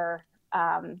to other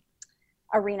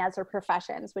arenas or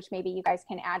professions, which maybe you guys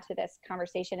can add to this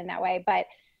conversation in that way. But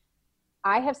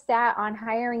I have sat on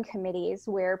hiring committees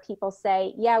where people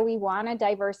say, yeah, we want a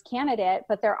diverse candidate,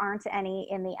 but there aren't any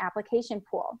in the application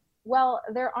pool. Well,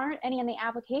 there aren't any in the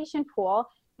application pool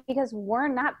because we're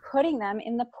not putting them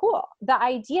in the pool. The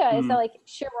idea is that, like,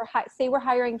 sure, say we're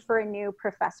hiring for a new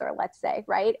professor, let's say,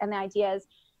 right? And the idea is,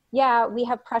 yeah, we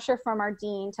have pressure from our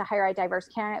dean to hire a diverse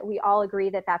candidate. We all agree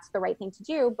that that's the right thing to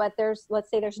do, but let's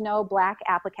say there's no Black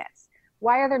applicants.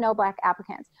 Why are there no Black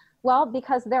applicants? Well,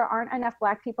 because there aren't enough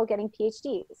Black people getting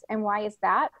PhDs. And why is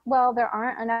that? Well, there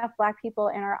aren't enough Black people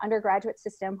in our undergraduate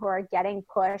system who are getting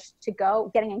pushed to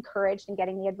go, getting encouraged and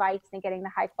getting the advice and getting the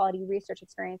high quality research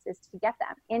experiences to get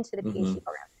them into the PhD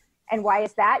program. And why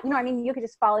is that? You could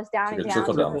just follow this down and down.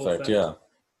 Trickle down effect, yeah.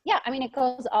 Yeah, I mean, it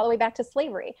goes all the way back to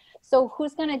slavery. So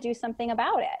who's going to do something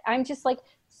about it? I'm just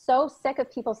so sick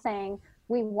of people saying,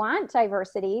 we want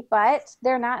diversity, but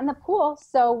they're not in the pool,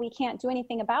 so we can't do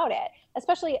anything about it.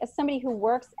 Especially as somebody who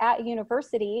works at a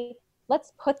university,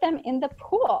 let's put them in the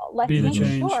pool. Let's make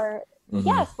sure,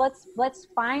 yes, let's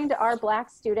find our Black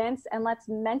students and let's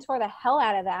mentor the hell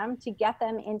out of them to get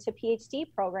them into PhD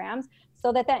programs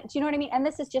so that, do you know what I mean? And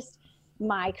this is just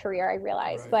my career, I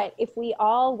realize, right. But if we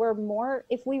all were more,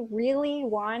 if we really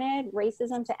wanted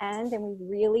racism to end and we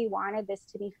really wanted this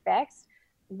to be fixed,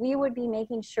 we would be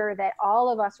making sure that all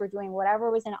of us were doing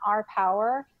whatever was in our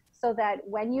power so that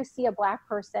when you see a Black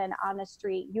person on the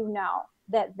street, you know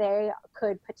that they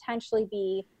could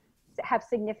potentially have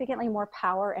significantly more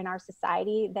power in our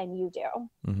society than you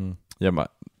do. Yeah,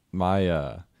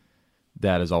 my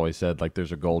dad has always said, like,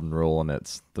 there's a golden rule, and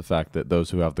it's the fact that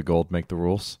those who have the gold make the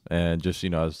rules. And just,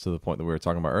 as to the point that we were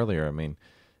talking about earlier, I mean,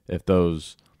 if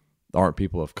those aren't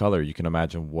people of color, you can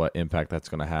imagine what impact that's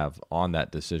going to have on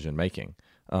that decision making.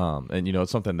 And,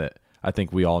 it's something that I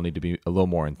think we all need to be a little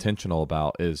more intentional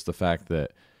about, is the fact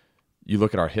that you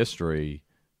look at our history,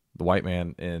 the white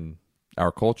man in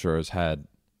our culture has had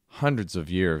hundreds of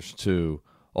years to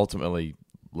ultimately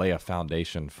lay a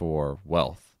foundation for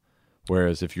wealth.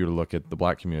 Whereas if you look at the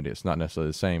Black community, it's not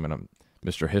necessarily the same. And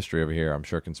Mr. History over here, I'm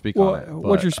sure, can speak on it. But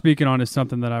what you're speaking on is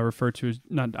something that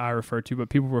but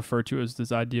people refer to as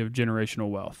this idea of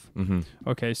generational wealth.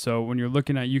 Okay, so when you're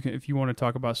looking at, if you want to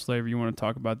talk about slavery, you want to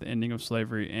talk about the ending of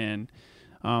slavery. And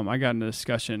I got in a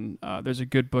discussion. There's a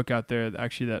good book out there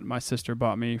that my sister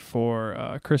bought me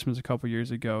for Christmas a couple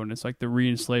years ago, and it's like the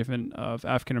re-enslavement of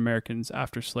African Americans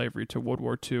after slavery to World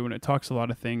War II, and it talks a lot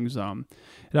of things.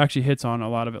 It actually hits on a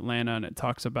lot of Atlanta, and it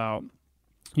talks about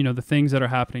the things that are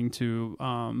happening to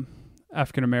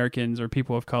African Americans or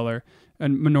people of color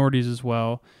and minorities as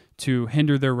well, to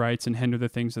hinder their rights and hinder the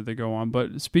things that they go on.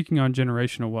 But speaking on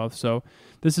generational wealth, so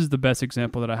this is the best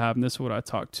example that I have, and this is what I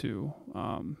talk to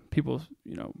people,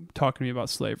 talking to me about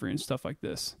slavery and stuff like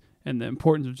this, and the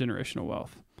importance of generational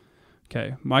wealth.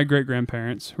 Okay, my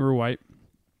great-grandparents, who were white,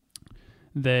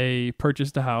 they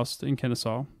purchased a house in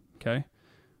Kennesaw, okay?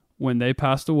 When they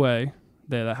passed away,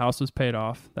 the house was paid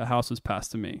off, the house was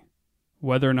passed to me.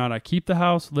 Whether or not I keep the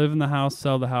house, live in the house,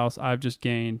 sell the house, I've just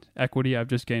gained equity, I've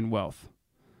just gained wealth.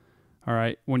 All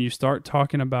right. When you start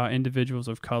talking about individuals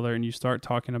of color and you start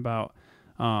talking about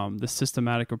the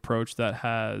systematic approach that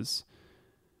has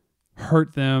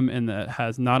hurt them and that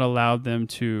has not allowed them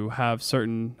to have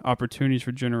certain opportunities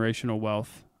for generational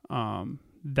wealth,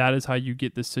 that is how you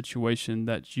get this situation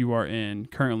that you are in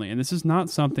currently. And this is not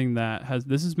something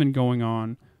this has been going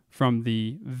on from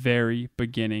the very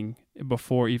beginning,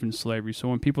 before even slavery. So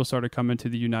when people started coming to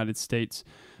the United States,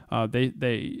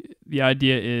 the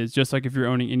idea is, just like if you're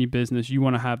owning any business, you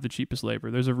want to have the cheapest labor.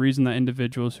 There's a reason that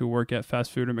individuals who work at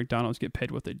fast food or McDonald's get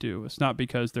paid what they do. It's not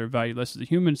because they're valueless as a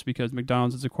human. It's because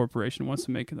McDonald's as a corporation wants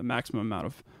to make the maximum amount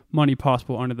of money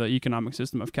possible under the economic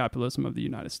system of capitalism of the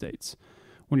United States.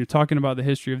 When you're talking about the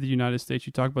history of the United States,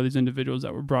 you talk about these individuals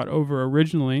that were brought over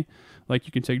originally. Like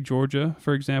you can take Georgia,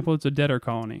 for example. It's a debtor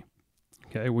colony.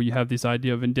 Okay, well, you have this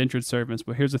idea of indentured servants.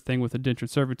 But here's the thing with indentured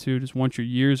servitude is once your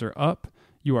years are up,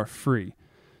 you are free.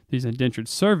 These indentured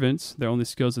servants, their only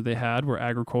skills that they had were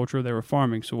agriculture, they were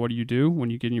farming. So what do? When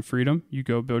you get your freedom, you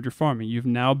go build your farming. You've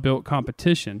now built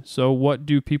competition. So what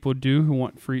do people do who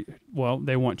want free? Well,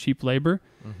 they want cheap labor.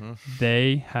 Mm-hmm.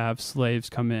 They have slaves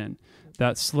come in.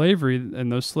 That slavery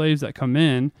and those slaves that come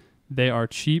in, they are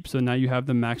cheap. So now you have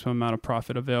the maximum amount of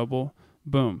profit available.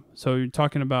 Boom. So you're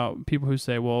talking about people who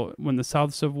say, well, when the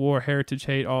South Civil War, heritage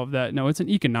hate, all of that. No, it's an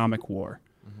economic war.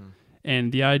 Mm-hmm.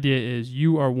 And the idea is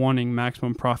you are wanting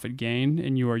maximum profit gain,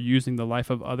 and you are using the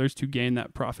life of others to gain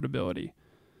that profitability.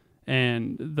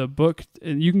 And the book,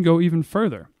 and you can go even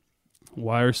further.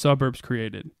 Why are suburbs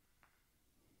created?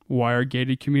 Why are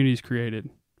gated communities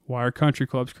created? Why are country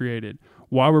clubs created?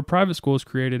 Why were private schools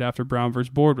created after Brown versus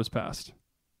Board was passed?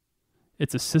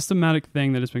 It's a systematic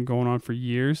thing that has been going on for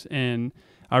years, and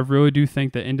I really do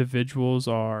think that individuals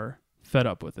are fed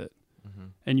up with it. Mm-hmm.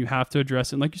 And you have to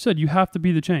address it. And like you said, you have to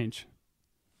be the change.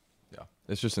 Yeah,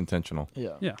 it's just intentional.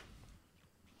 Yeah.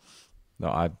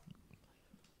 No,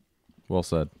 well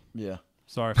said. Yeah.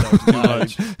 Sorry if that was too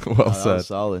much. Well said. That was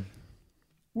solid.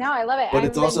 No, I love it.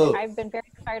 But I've been very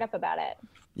fired up about it.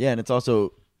 Yeah, and it's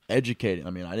also educating.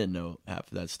 I mean, I didn't know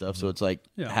half of that stuff. So it's like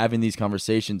having these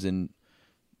conversations and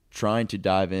trying to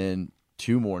dive in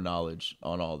to more knowledge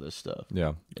on all this stuff.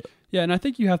 Yeah. Yeah, and I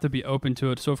think you have to be open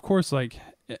to it. So, of course, like,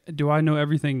 do I know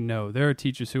everything? No. There are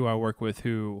teachers who I work with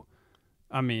who,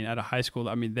 I mean, at a high school,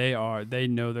 I mean, they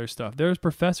know their stuff. There's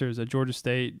professors at Georgia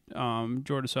State,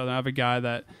 Georgia Southern. I have a guy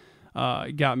that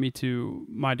got me to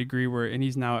my degree and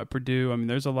he's now at Purdue. I mean,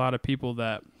 there's a lot of people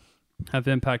that have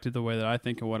impacted the way that I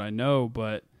think and what I know,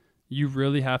 but you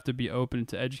really have to be open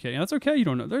to educating. That's okay. You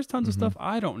don't know. There's tons of stuff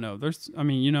I don't know.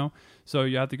 So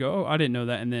you have to go, oh, I didn't know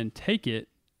that. And then take it,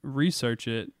 research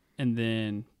it, and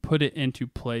then put it into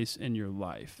place in your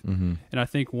life. Mm-hmm. And I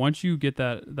think once you get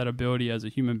that ability as a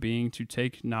human being to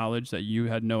take knowledge that you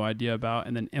had no idea about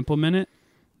and then implement it,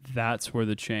 that's where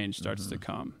the change starts to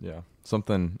come. Yeah.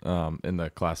 Something in the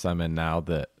class I'm in now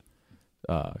that,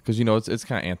 because, it's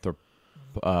kind of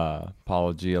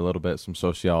anthropology a little bit, some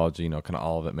sociology, kind of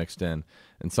all of it mixed in,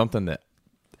 and something that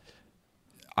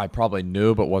I probably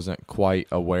knew but wasn't quite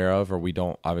aware of, or we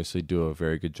don't obviously do a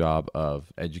very good job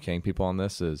of educating people on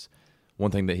this, is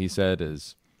one thing that he said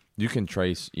is you can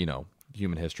trace,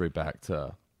 human history back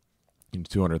to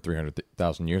 200,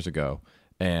 300,000 years ago,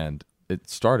 and it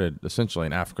started essentially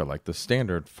in Africa. Like the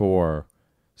standard for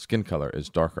skin color is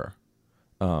darker,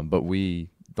 but we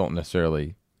don't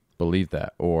necessarily believe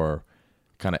that or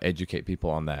kind of educate people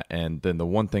on that. And then the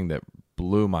one thing that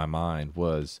blew my mind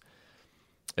was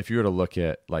if you were to look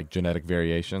at like genetic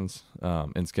variations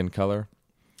in skin color,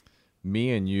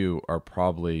 me and you are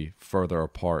probably further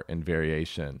apart in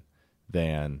variation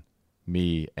than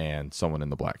me and someone in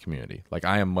the black community. Like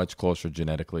I am much closer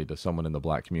genetically to someone in the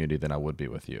black community than I would be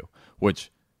with you,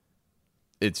 which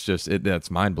that's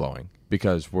mind blowing,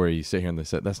 because where you sit here and they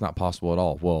said that's not possible at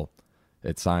all. Well,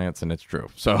 it's science and it's true.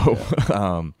 So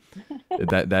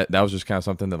that was just kind of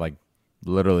something that like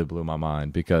literally blew my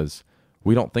mind, because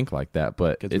we don't think like that,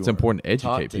 but it's important to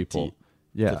educate people.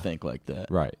 To think like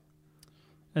that. Right.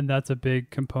 And that's a big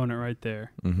component right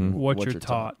there. Mm-hmm. What you're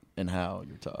taught. And how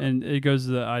you're taught. And it goes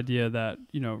to the idea that,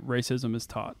 racism is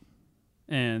taught.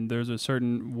 And there's a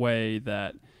certain way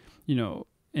that,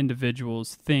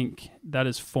 individuals think that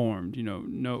is formed.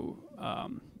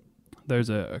 There's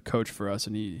a coach for us,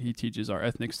 and he teaches our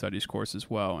ethnic studies course as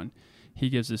well. And he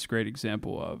gives this great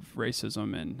example of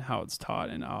racism and how it's taught.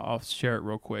 And I'll share it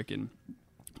real quick. And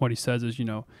what he says is,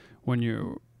 when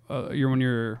you're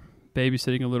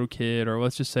babysitting a little kid, or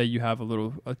let's just say you have a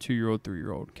 2-year-old,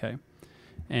 3-year-old, okay?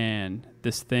 And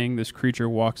this creature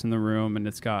walks in the room, and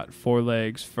it's got 4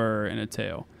 legs, fur, and a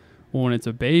tail. Well, when it's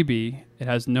a baby, it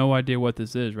has no idea what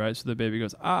this is, right? So the baby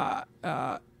goes,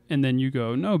 and then you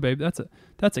go, no, baby, that's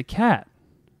a cat.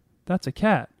 That's a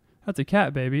cat. That's a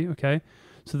cat, baby, okay?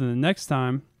 So then the next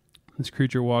time this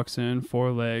creature walks in,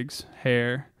 4 legs,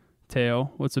 hair,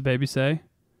 tail, what's the baby say?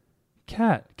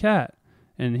 Cat.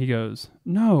 And he goes,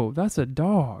 no, that's a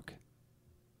dog.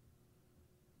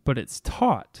 But it's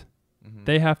taught. Mm-hmm.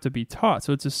 They have to be taught.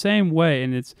 So it's the same way.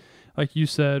 And it's like you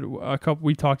said,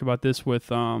 we talked about this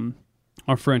with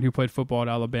our friend who played football at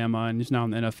Alabama and he's now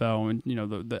in the NFL. And, you know,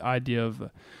 the idea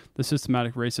of the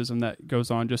systematic racism that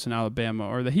goes on just in Alabama,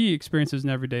 or that he experiences in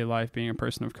everyday life being a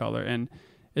person of color. And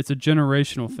it's a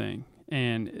generational thing.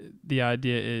 And the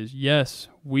idea is, yes,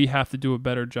 we have to do a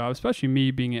better job, especially me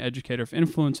being an educator, of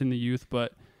influencing the youth,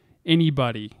 but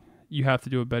anybody, you have to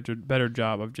do a better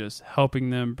job of just helping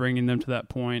them, bringing them to that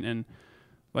point. And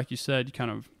like you said,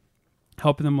 kind of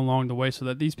helping them along the way so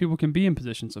that these people can be in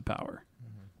positions of power.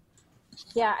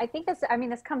 Yeah, I think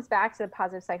this comes back to the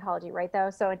positive psychology, right, though?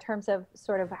 So in terms of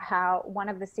sort of how one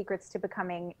of the secrets to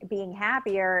being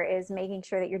happier is making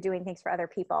sure that you're doing things for other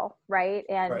people, right?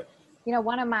 And, right. You know,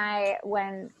 one of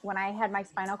when I had my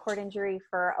spinal cord injury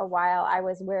for a while, I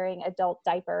was wearing adult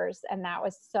diapers, and that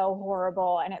was so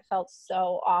horrible, and it felt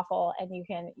so awful. And you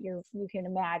can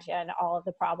imagine all of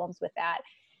the problems with that.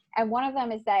 And one of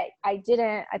them is that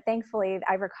thankfully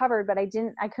I recovered, but I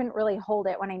couldn't really hold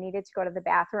it when I needed to go to the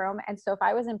bathroom. And so if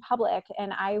I was in public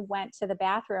and I went to the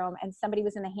bathroom and somebody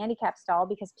was in the handicap stall,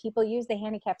 because people use the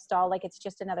handicap stall like it's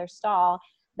just another stall,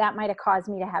 that might've caused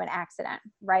me to have an accident,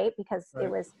 right? Because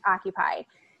It was occupied.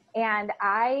 And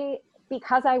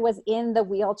because I was in the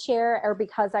wheelchair or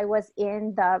because I was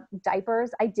in the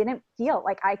diapers, I didn't feel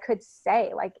like I could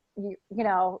say, like, you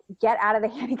know, get out of the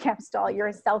handicap stall. You're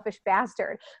a selfish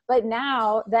bastard. But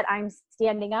now that I'm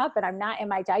standing up and I'm not in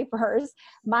my diapers,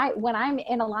 when I'm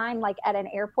in a line, like at an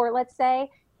airport, let's say,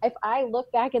 if I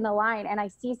look back in the line and I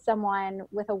see someone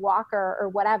with a walker or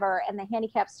whatever, and the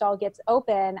handicap stall gets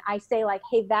open, I say like,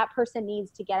 hey, that person needs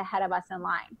to get ahead of us in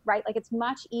line, right? Like, it's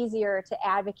much easier to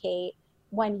advocate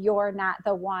when you're not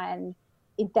the one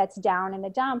that's down in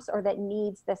the dumps or that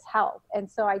needs this help. And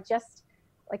so I just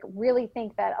really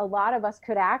think that a lot of us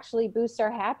could actually boost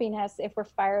our happiness if we're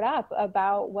fired up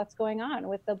about what's going on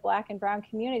with the Black and brown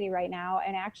community right now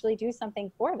and actually do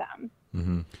something for them.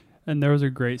 Mm-hmm. And there was a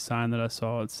great sign that I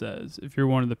saw. It says, if you're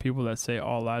one of the people that say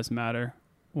all lives matter,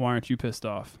 why aren't you pissed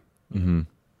off? Mm-hmm.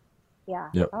 Yeah.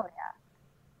 Yep. Oh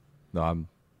yeah. No, I'm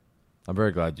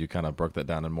very glad you kind of broke that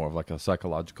down in more of like a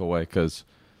psychological way, because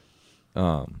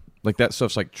like that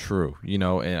stuff's like true, you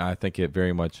know, and I think it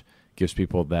very much gives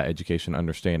people that education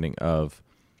understanding of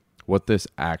what this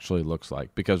actually looks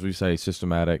like, because we say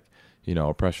systematic, you know,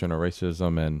 oppression or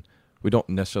racism, and we don't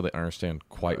necessarily understand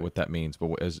quite what that means.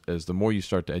 But as the more you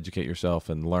start to educate yourself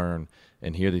and learn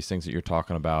and hear these things that you're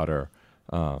talking about, or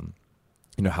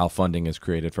you know, how funding is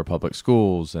created for public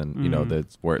schools, and you know,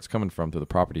 that's where it's coming from through the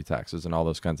property taxes and all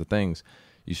those kinds of things,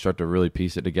 you start to really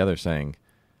piece it together, saying,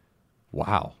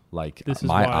 wow, like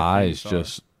my eyes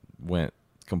just went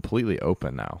completely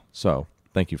open now. So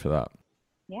thank you for that.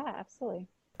 Yeah, absolutely.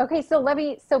 Okay, so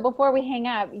before we hang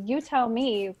up, you tell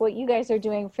me what you guys are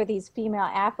doing for these female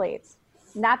athletes.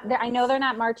 I know they're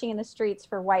not marching in the streets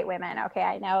for white women. Okay,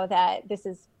 I know that this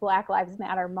is Black Lives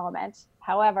Matter moment.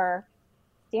 However,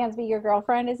 Dansby, your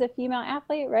girlfriend, is a female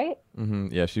athlete, right? Mm-hmm.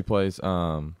 Yeah, she plays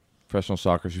professional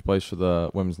soccer. She plays for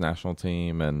the women's national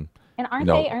team, and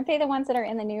aren't they the ones that are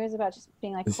in the news about just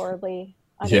being like horribly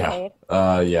underpaid?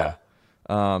 Yeah.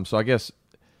 So I guess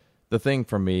the thing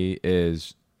for me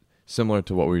is similar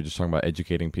to what we were just talking about,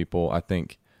 educating people. I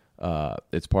think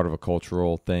it's part of a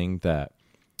cultural thing that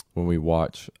when we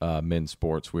watch men's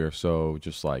sports, we are so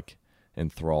just like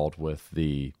enthralled with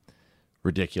the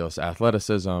ridiculous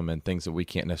athleticism and things that we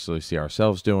can't necessarily see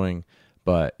ourselves doing.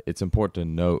 But it's important to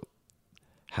note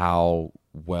how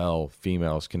well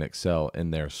females can excel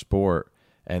in their sport,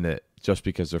 and that just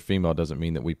because they're female doesn't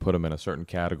mean that we put them in a certain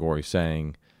category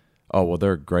saying, oh, well,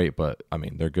 they're great, but I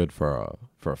mean, they're good for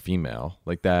a female.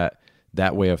 Like that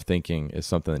way of thinking is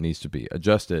something that needs to be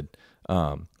adjusted.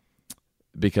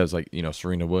 Because like, you know,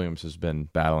 Serena Williams has been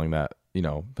battling that, you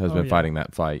know, fighting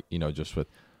that fight, you know, just with,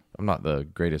 I'm not the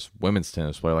greatest women's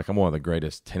tennis player. Like, I'm one of the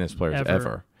greatest tennis players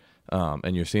ever.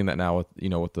 And you're seeing that now with, you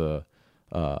know, with the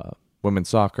women's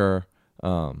soccer.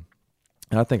 And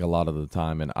I think a lot of the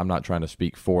time, and I'm not trying to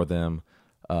speak for them,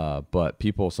 but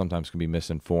people sometimes can be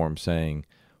misinformed saying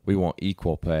we want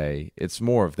equal pay. It's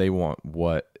more if they want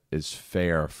what is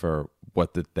fair for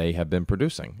what that they have been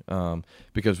producing.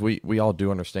 Because we all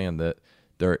do understand that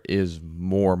there is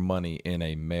more money in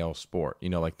a male sport. You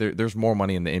know, like there's more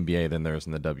money in the NBA than there is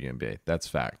in the WNBA. That's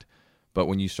fact. But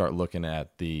when you start looking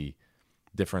at the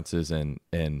differences in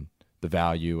the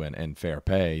value and fair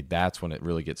pay, that's when it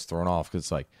really gets thrown off. Because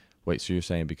it's like, wait, so you're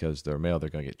saying because they're male,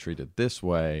 they're going to get treated this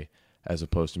way, as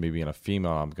opposed to me being a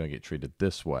female, I'm going to get treated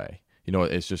this way. You know,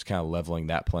 it's just kind of leveling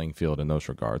that playing field in those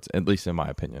regards, at least in my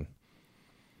opinion.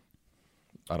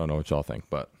 I don't know what y'all think,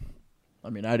 but I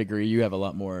mean, I'd agree. You have a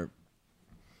lot more,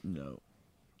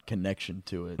 connection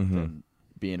to it than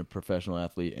being a professional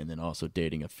athlete and then also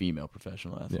dating a female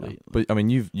professional athlete. yeah. But I mean,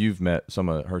 you've met some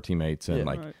of her teammates, and Yeah.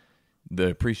 Right. the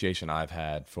appreciation I've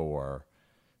had for,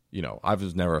 I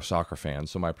was never a soccer fan,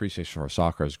 so my appreciation for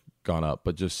soccer has gone up.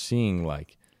 But just seeing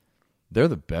they're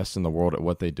the best in the world at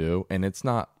what they do, and it's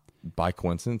not by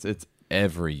coincidence. It's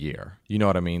every year. You know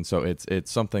what I mean? So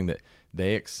it's something that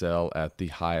they excel at the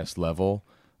highest level,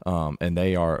 and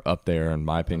they are up there, in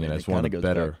my opinion, as one of the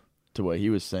better. To what he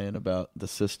was saying about the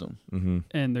system. Mm-hmm.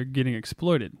 And they're getting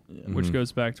exploited, which Mhm.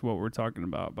 goes back to what we're talking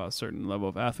about a certain level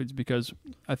of athletes. Because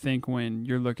I think when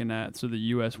you're looking at the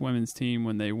U.S. women's team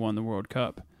when they won the World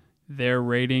Cup, their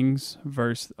ratings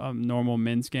versus a normal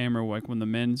men's game, or like when the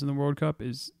men's in the World Cup,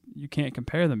 is you can't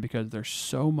compare them because they're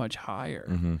so much higher,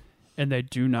 Mm-hmm. and they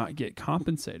do not get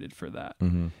compensated for that.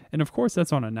 Mm-hmm. And of course,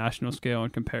 that's on a national scale in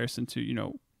comparison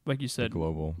to like you said,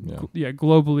 Global, yeah.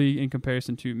 globally in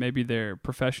comparison to maybe their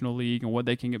professional league and what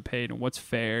they can get paid and what's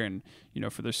fair and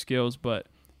for their skills. But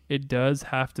it does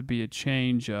have to be a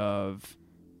change of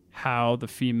how the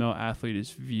female athlete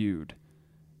is viewed,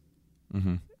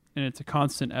 Mm-hmm. and it's a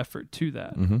constant effort to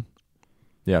that. Mm-hmm.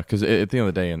 Yeah, because at the end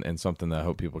of the day, and something that I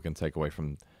hope people can take away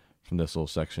from this little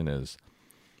section is,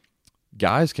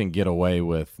 guys can get away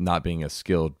with not being as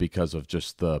skilled because of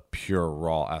just the pure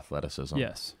raw athleticism.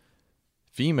 Yes.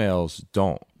 Females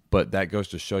don't, but that goes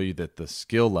to show you that the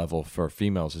skill level for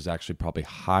females is actually probably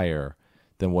higher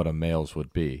than what a male's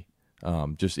would be.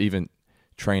 Just even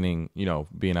training,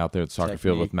 being out there at the soccer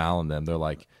field with Mal and them, they're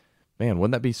like, man,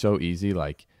 wouldn't that be so easy?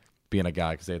 Like being a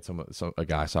guy, because they had a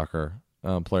guy soccer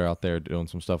player out there doing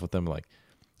some stuff with them, like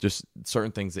just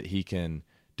certain things that he can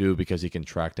do because he can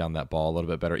track down that ball a little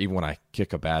bit better. Even when I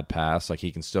kick a bad pass, like he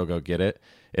can still go get it.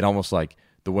 It almost like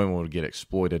the women would get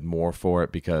exploited more for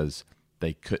it because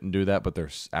they couldn't do that, but their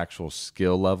actual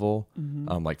skill level,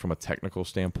 like from a technical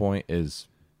standpoint, is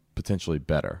potentially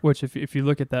better. Which, if you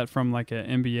look at that from like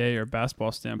an NBA or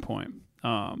basketball standpoint,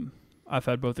 I've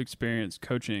had both experience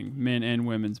coaching men and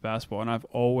women's basketball, and I've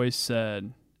always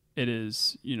said it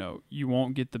is, you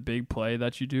won't get the big play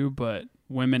that you do, but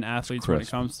women athletes, when it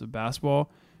comes to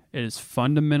basketball, it is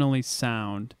fundamentally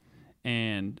sound,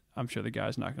 and I'm sure the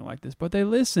guy's not going to like this, but they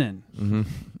listen. Mm-hmm.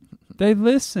 They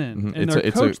listen, and they're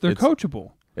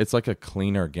coachable. It's like a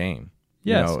cleaner game.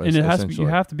 Yes, and it has to be, you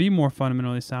have to be more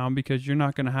fundamentally sound because you're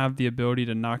not going to have the ability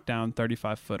to knock down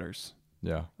 35-footers.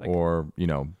 Yeah, or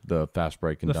the fast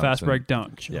break and the dunks fast break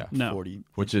dunk. Yeah, no,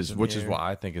 which is what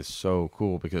I think is so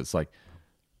cool because it's like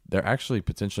they're actually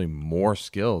potentially more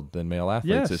skilled than male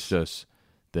athletes. Yes. It's just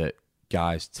that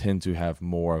guys tend to have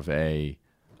more of a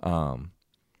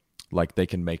like they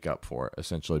can make up for it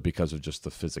essentially because of just the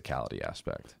physicality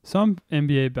aspect. Some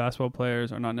NBA basketball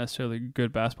players are not necessarily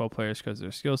good basketball players because of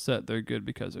their skill set. They're good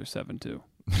because they're 7'2".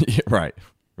 Yeah,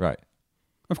 right.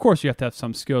 Of course, you have to have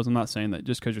some skills. I'm not saying that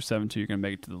just because you're 7'2", you're going to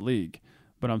make it to the league.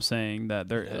 But I'm saying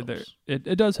that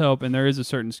it does help, and there is a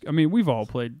certain. I mean, we've all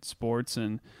played sports,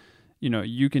 and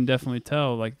you can definitely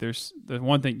tell. Like, there's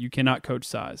one thing you cannot coach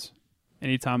size.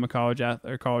 Anytime a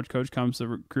college coach comes to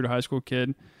recruit a high school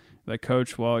kid, like,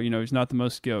 coach, well, he's not the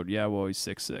most skilled. Yeah, well, he's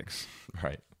 6'6".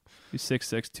 Right. He's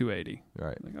 6'6", 280.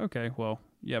 Right. Like, okay, well,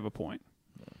 you have a point.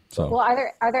 So, well,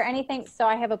 are there anything? So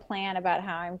I have a plan about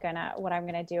what I'm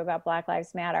gonna do about Black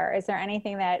Lives Matter. Is there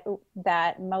anything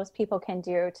that most people can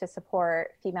do to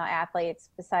support female athletes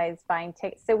besides buying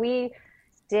tickets? So we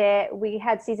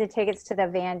had season tickets to the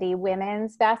Vandy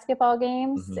women's basketball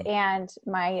games, and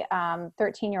my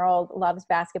 13-year-old loves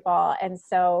basketball, and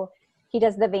so he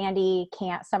does the Vandy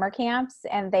summer camps,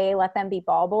 and they let them be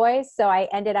ball boys. So I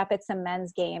ended up at some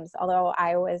men's games, although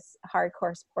I was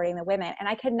hardcore supporting the women. And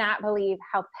I could not believe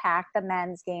how packed the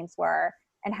men's games were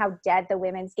and how dead the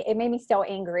women's it made me so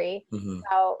angry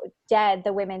how dead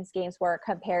the women's games were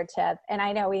compared to, and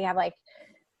I know we have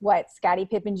Scottie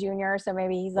Pippen Jr., so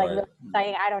maybe he's really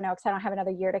exciting. I don't know, because I don't have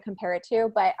another year to compare it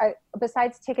to. But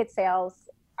besides ticket sales,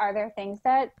 are there things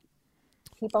that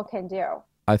people can do?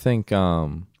 I think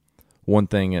one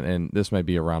thing, and this may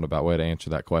be a roundabout way to answer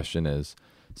that question, is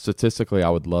statistically, I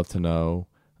would love to know,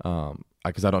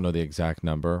 because I don't know the exact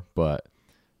number, but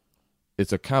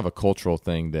it's a kind of a cultural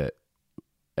thing that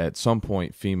at some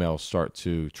point females start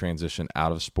to transition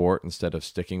out of sport instead of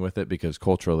sticking with it, because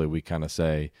culturally we kind of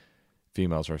say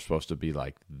females are supposed to be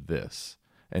like this.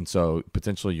 And so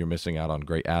potentially you're missing out on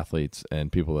great athletes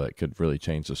and people that could really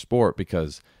change the sport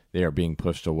because they are being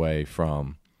pushed away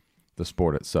from the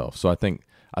sport itself. So I think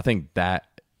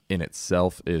that in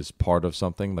itself is part of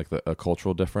something like a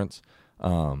cultural difference.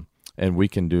 And we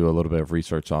can do a little bit of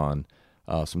research on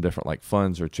some different like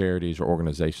funds or charities or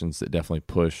organizations that definitely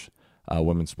push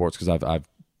women's sports. Because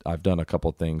I've done a couple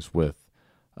of things with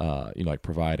like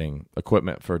providing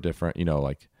equipment for different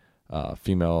like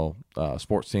female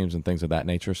sports teams and things of that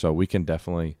nature. So we can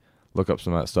definitely look up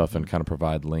some of that stuff and kind of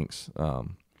provide links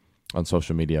on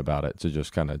social media about it to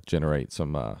just kind of generate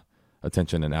some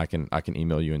attention, and I can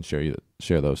email you and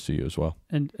share those to you as well.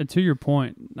 And to your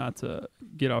point, not to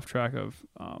get off track of,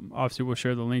 obviously we'll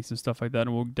share the links and stuff like that,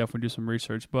 and we'll definitely do some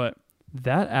research, but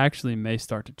that actually may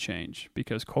start to change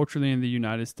because culturally in the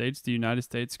United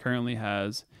States currently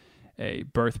has a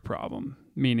birth problem,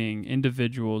 meaning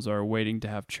individuals are waiting to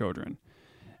have children.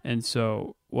 And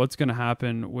so what's going to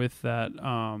happen with that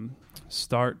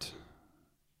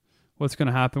what's going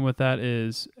to happen with that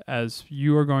is as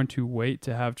you are going to wait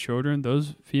to have children,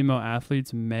 those female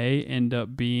athletes may end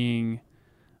up being,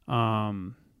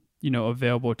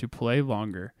 available to play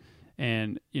longer.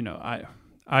 And,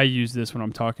 I use this when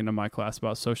I'm talking to my class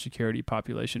about Social Security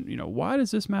population. Why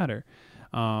does this matter?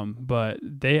 But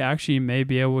they actually may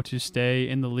be able to stay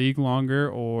in the league longer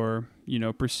or,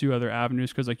 pursue other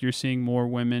avenues because like you're seeing more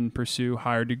women pursue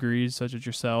higher degrees such as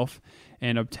yourself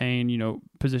and obtain,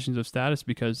 positions of status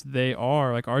because they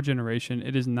are like our generation.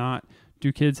 It is not,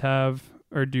 do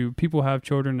people have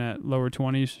children at lower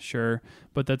 20s? Sure.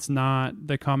 But that's not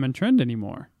the common trend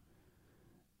anymore.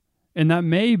 And that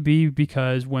may be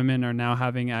because women are now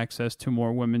having access to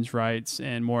more women's rights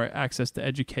and more access to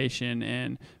education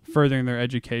and furthering their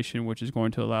education, which is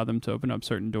going to allow them to open up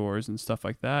certain doors and stuff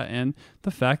like that. And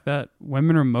the fact that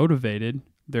women are motivated,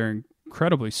 they're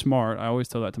incredibly smart. I always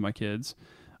tell that to my kids.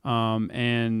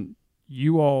 And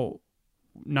you all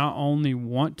not only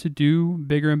want to do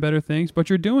bigger and better things, but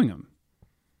you're doing them,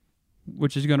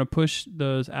 which is going to push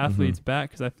those athletes back.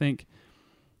 Because I think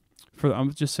for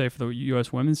the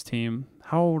U.S. women's team,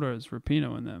 how old is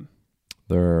Rapinoe and them?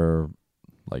 They're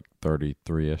like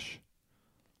 33-ish.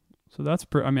 So that's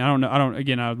I don't know.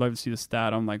 Again, I would love to see the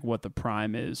stat on like what the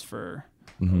prime is for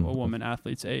a woman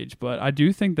athlete's age. But I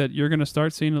do think that you're going to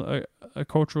start seeing a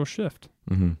cultural shift.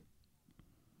 Mm-hmm.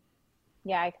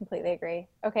 Yeah, I completely agree.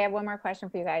 Okay, I have one more question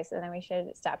for you guys, and then we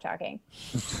should stop talking.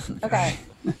 Okay,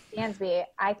 Dansby,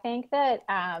 I think that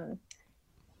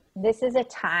this is a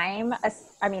time,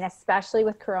 especially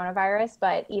with coronavirus,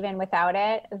 but even without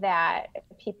it, that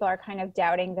people are kind of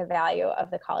doubting the value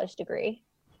of the college degree.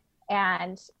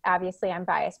 And obviously I'm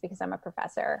biased because I'm a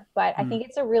professor, but I think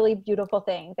it's a really beautiful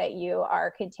thing that you are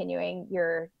continuing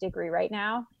your degree right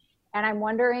now. And I'm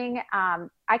wondering,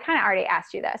 I kind of already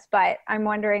asked you this, but I'm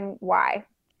wondering why.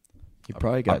 He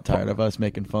probably got tired of us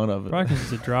making fun of it. Probably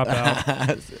because it's a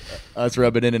dropout. Us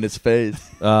rubbing it in his face.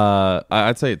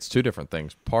 I'd say it's two different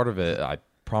things. Part of it, I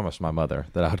promised my mother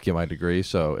that I would get my degree.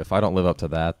 So if I don't live up to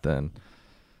that, then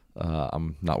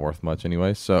I'm not worth much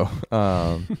anyway. So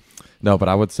no, but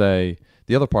I would say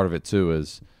the other part of it too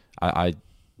is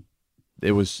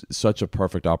it was such a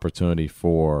perfect opportunity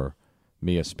for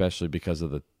me, especially because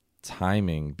of the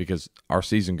timing, because our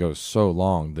season goes so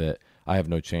long that I have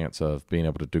no chance of being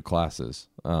able to do classes.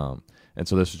 And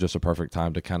so this is just a perfect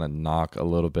time to kind of knock a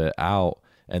little bit out.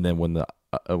 And then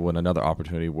when another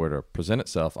opportunity were to present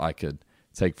itself, I could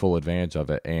take full advantage of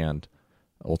it and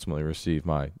ultimately receive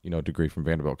my, degree from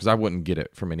Vanderbilt, because I wouldn't get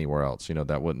it from anywhere else.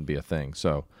 That wouldn't be a thing.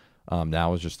 So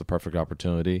now is just the perfect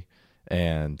opportunity.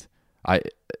 And I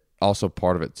also,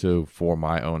 part of it too, for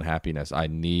my own happiness, I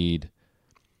need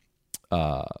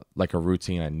like a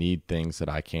routine. I need things that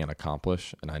I can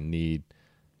accomplish, and I need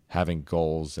having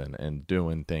goals and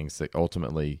doing things that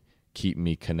ultimately keep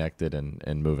me connected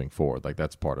and moving forward. Like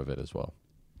that's part of it as well.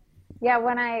 Yeah.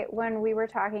 When we were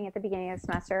talking at the beginning of the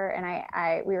semester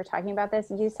and we were talking about this,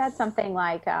 you said something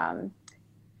like,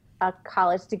 a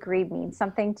college degree means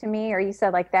something to me, or you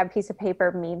said like that piece of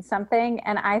paper means something.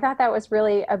 And I thought that was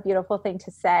really a beautiful thing to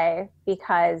say,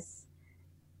 because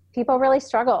people really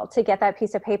struggle to get that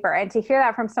piece of paper, and to hear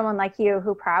that from someone like you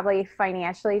who probably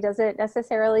financially doesn't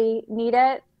necessarily need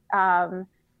it,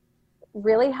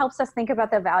 really helps us think about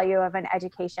the value of an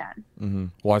education. Mm-hmm.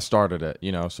 Well, I started it,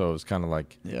 so it was kind of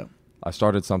like, yeah, I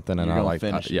started something and I want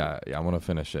to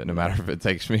finish it no matter if it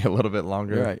takes me a little bit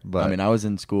longer. You're right. But I was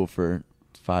in school for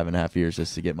 5.5 years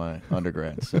just to get my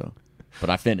undergrad. So, but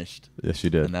I finished. Yes,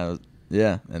 you did. And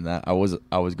that was,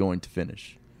 I was going to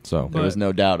finish. So there was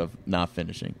no doubt of not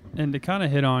finishing. And to kind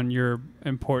of hit on your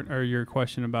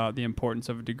question about the importance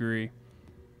of a degree,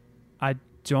 I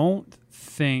don't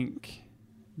think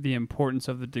the importance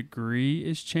of the degree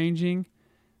is changing.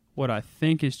 What I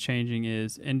think is changing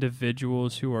is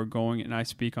individuals who are going, and I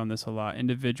speak on this a lot,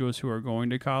 individuals who are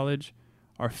going to college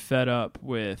are fed up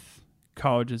with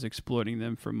colleges exploiting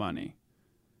them for money.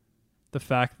 the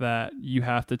fact that you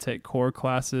have to take core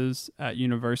classes at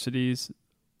universities,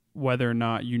 whether or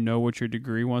not you know what your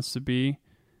degree wants to be,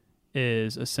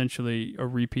 is essentially a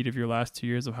repeat of your last 2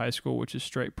 years of high school, which is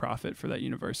straight profit for that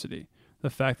university. The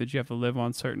fact that you have to live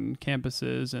on certain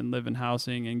campuses and live in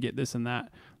housing and get this and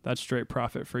that, that's straight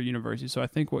profit for a university. So I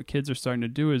think what kids are starting to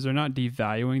do is they're not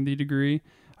devaluing the degree.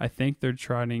 I think they're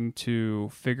trying to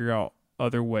figure out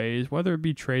other ways, whether it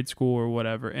be trade school or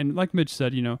whatever. And like Mitch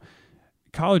said, you know,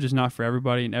 college is not for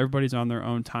everybody, and everybody's on their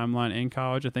own timeline in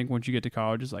college. I think once you get to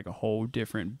college, it's like a whole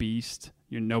different beast.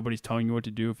 Nobody's telling you what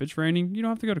to do. If it's raining, you don't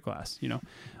have to go to class, you know.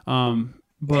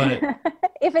 But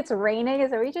if it's raining,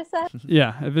 is that what you just said?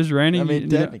 Yeah, if it's raining, I mean,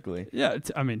 technically.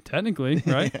 Technically,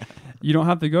 right? Yeah. You don't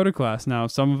have to go to class. Now,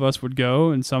 some of us would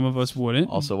go and some of us wouldn't.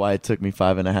 Also why it took me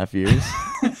 5.5 years.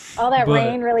 All that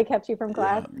rain really kept you from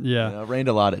class? Yeah. It rained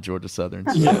a lot at Georgia Southern.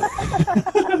 So.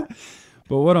 Yeah.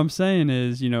 But what I'm saying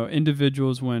is, you know,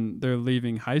 individuals, when they're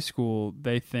leaving high school,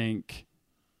 they think,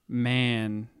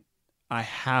 man, I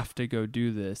have to go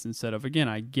do this, instead of, again,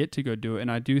 I get to go do it.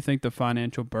 And I do think the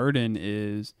financial burden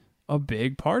is a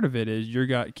big part of it. Is you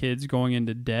got kids going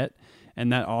into debt,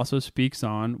 and that also speaks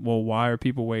on, well, why are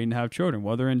people waiting to have children?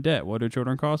 Well, they're in debt. What do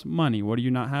children cost? Money. What do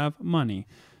you not have? Money.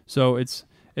 So it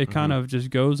kind of just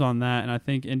goes on that. And I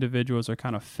think individuals are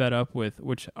kind of fed up with,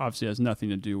 which obviously has nothing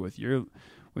to do with your,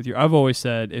 I've always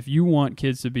said, if you want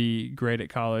kids to be great at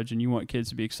college and you want kids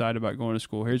to be excited about going to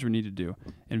school, here's what you need to do.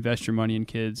 Invest your money in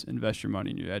kids, invest your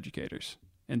money in your educators,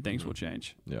 and things will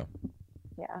change. Yeah.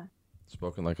 Yeah.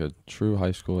 Spoken like a true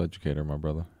high school educator, my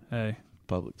brother. Hey.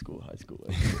 Public school, high school.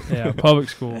 Yeah, public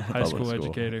school, high school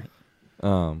educator.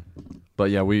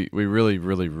 But yeah, we really,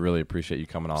 really, really appreciate you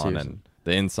coming on. Seriously. And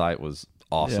the insight was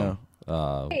awesome. Yeah.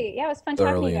 Hey, yeah, it was fun talking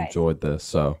to Thoroughly you guys. enjoyed this.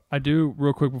 So I do,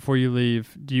 real quick before you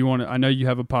leave, do you want to, I know you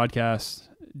have a podcast.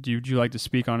 Would you like to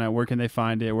speak on that? Where can they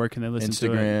find it? Where can they listen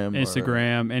to it?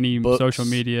 Instagram, any books. social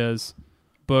medias,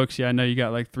 books. Yeah, I know you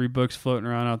got like 3 books floating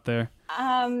around out there.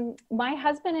 My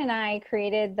husband and I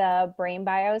created the Brain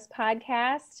Bios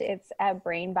podcast. It's at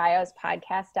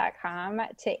brainbiospodcast.com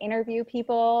to interview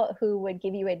people who would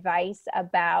give you advice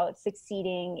about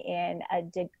succeeding in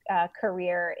a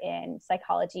career in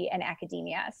psychology and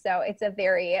academia. So it's a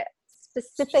very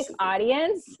specific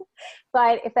audience,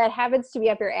 but if that happens to be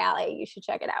up your alley, you should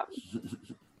check it out.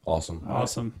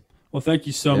 awesome. Well, thank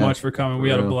you so much for coming. We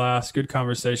had a blast. Good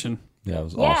conversation. Yeah, it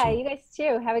was Yeah, awesome. you guys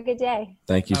too. Have a good day.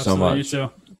 Thank you Absolutely, so much. You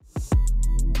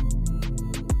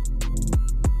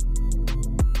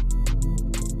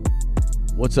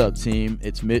too. What's up, team?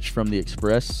 It's Mitch from The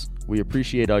Express. We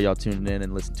appreciate all y'all tuning in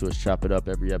and listening to us chop it up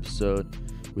every episode.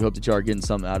 We hope that y'all are getting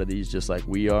something out of these just like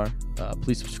we are.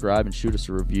 Please subscribe and shoot us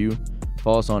a review.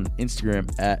 Follow us on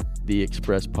Instagram at The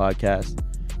Express Podcast.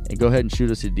 And go ahead and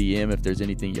shoot us a DM if there's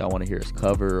anything y'all want to hear us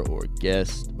cover or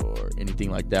guest or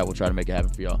anything like that. We'll try to make it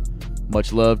happen for y'all.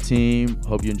 Much love, team.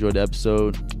 Hope you enjoyed the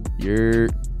episode. You're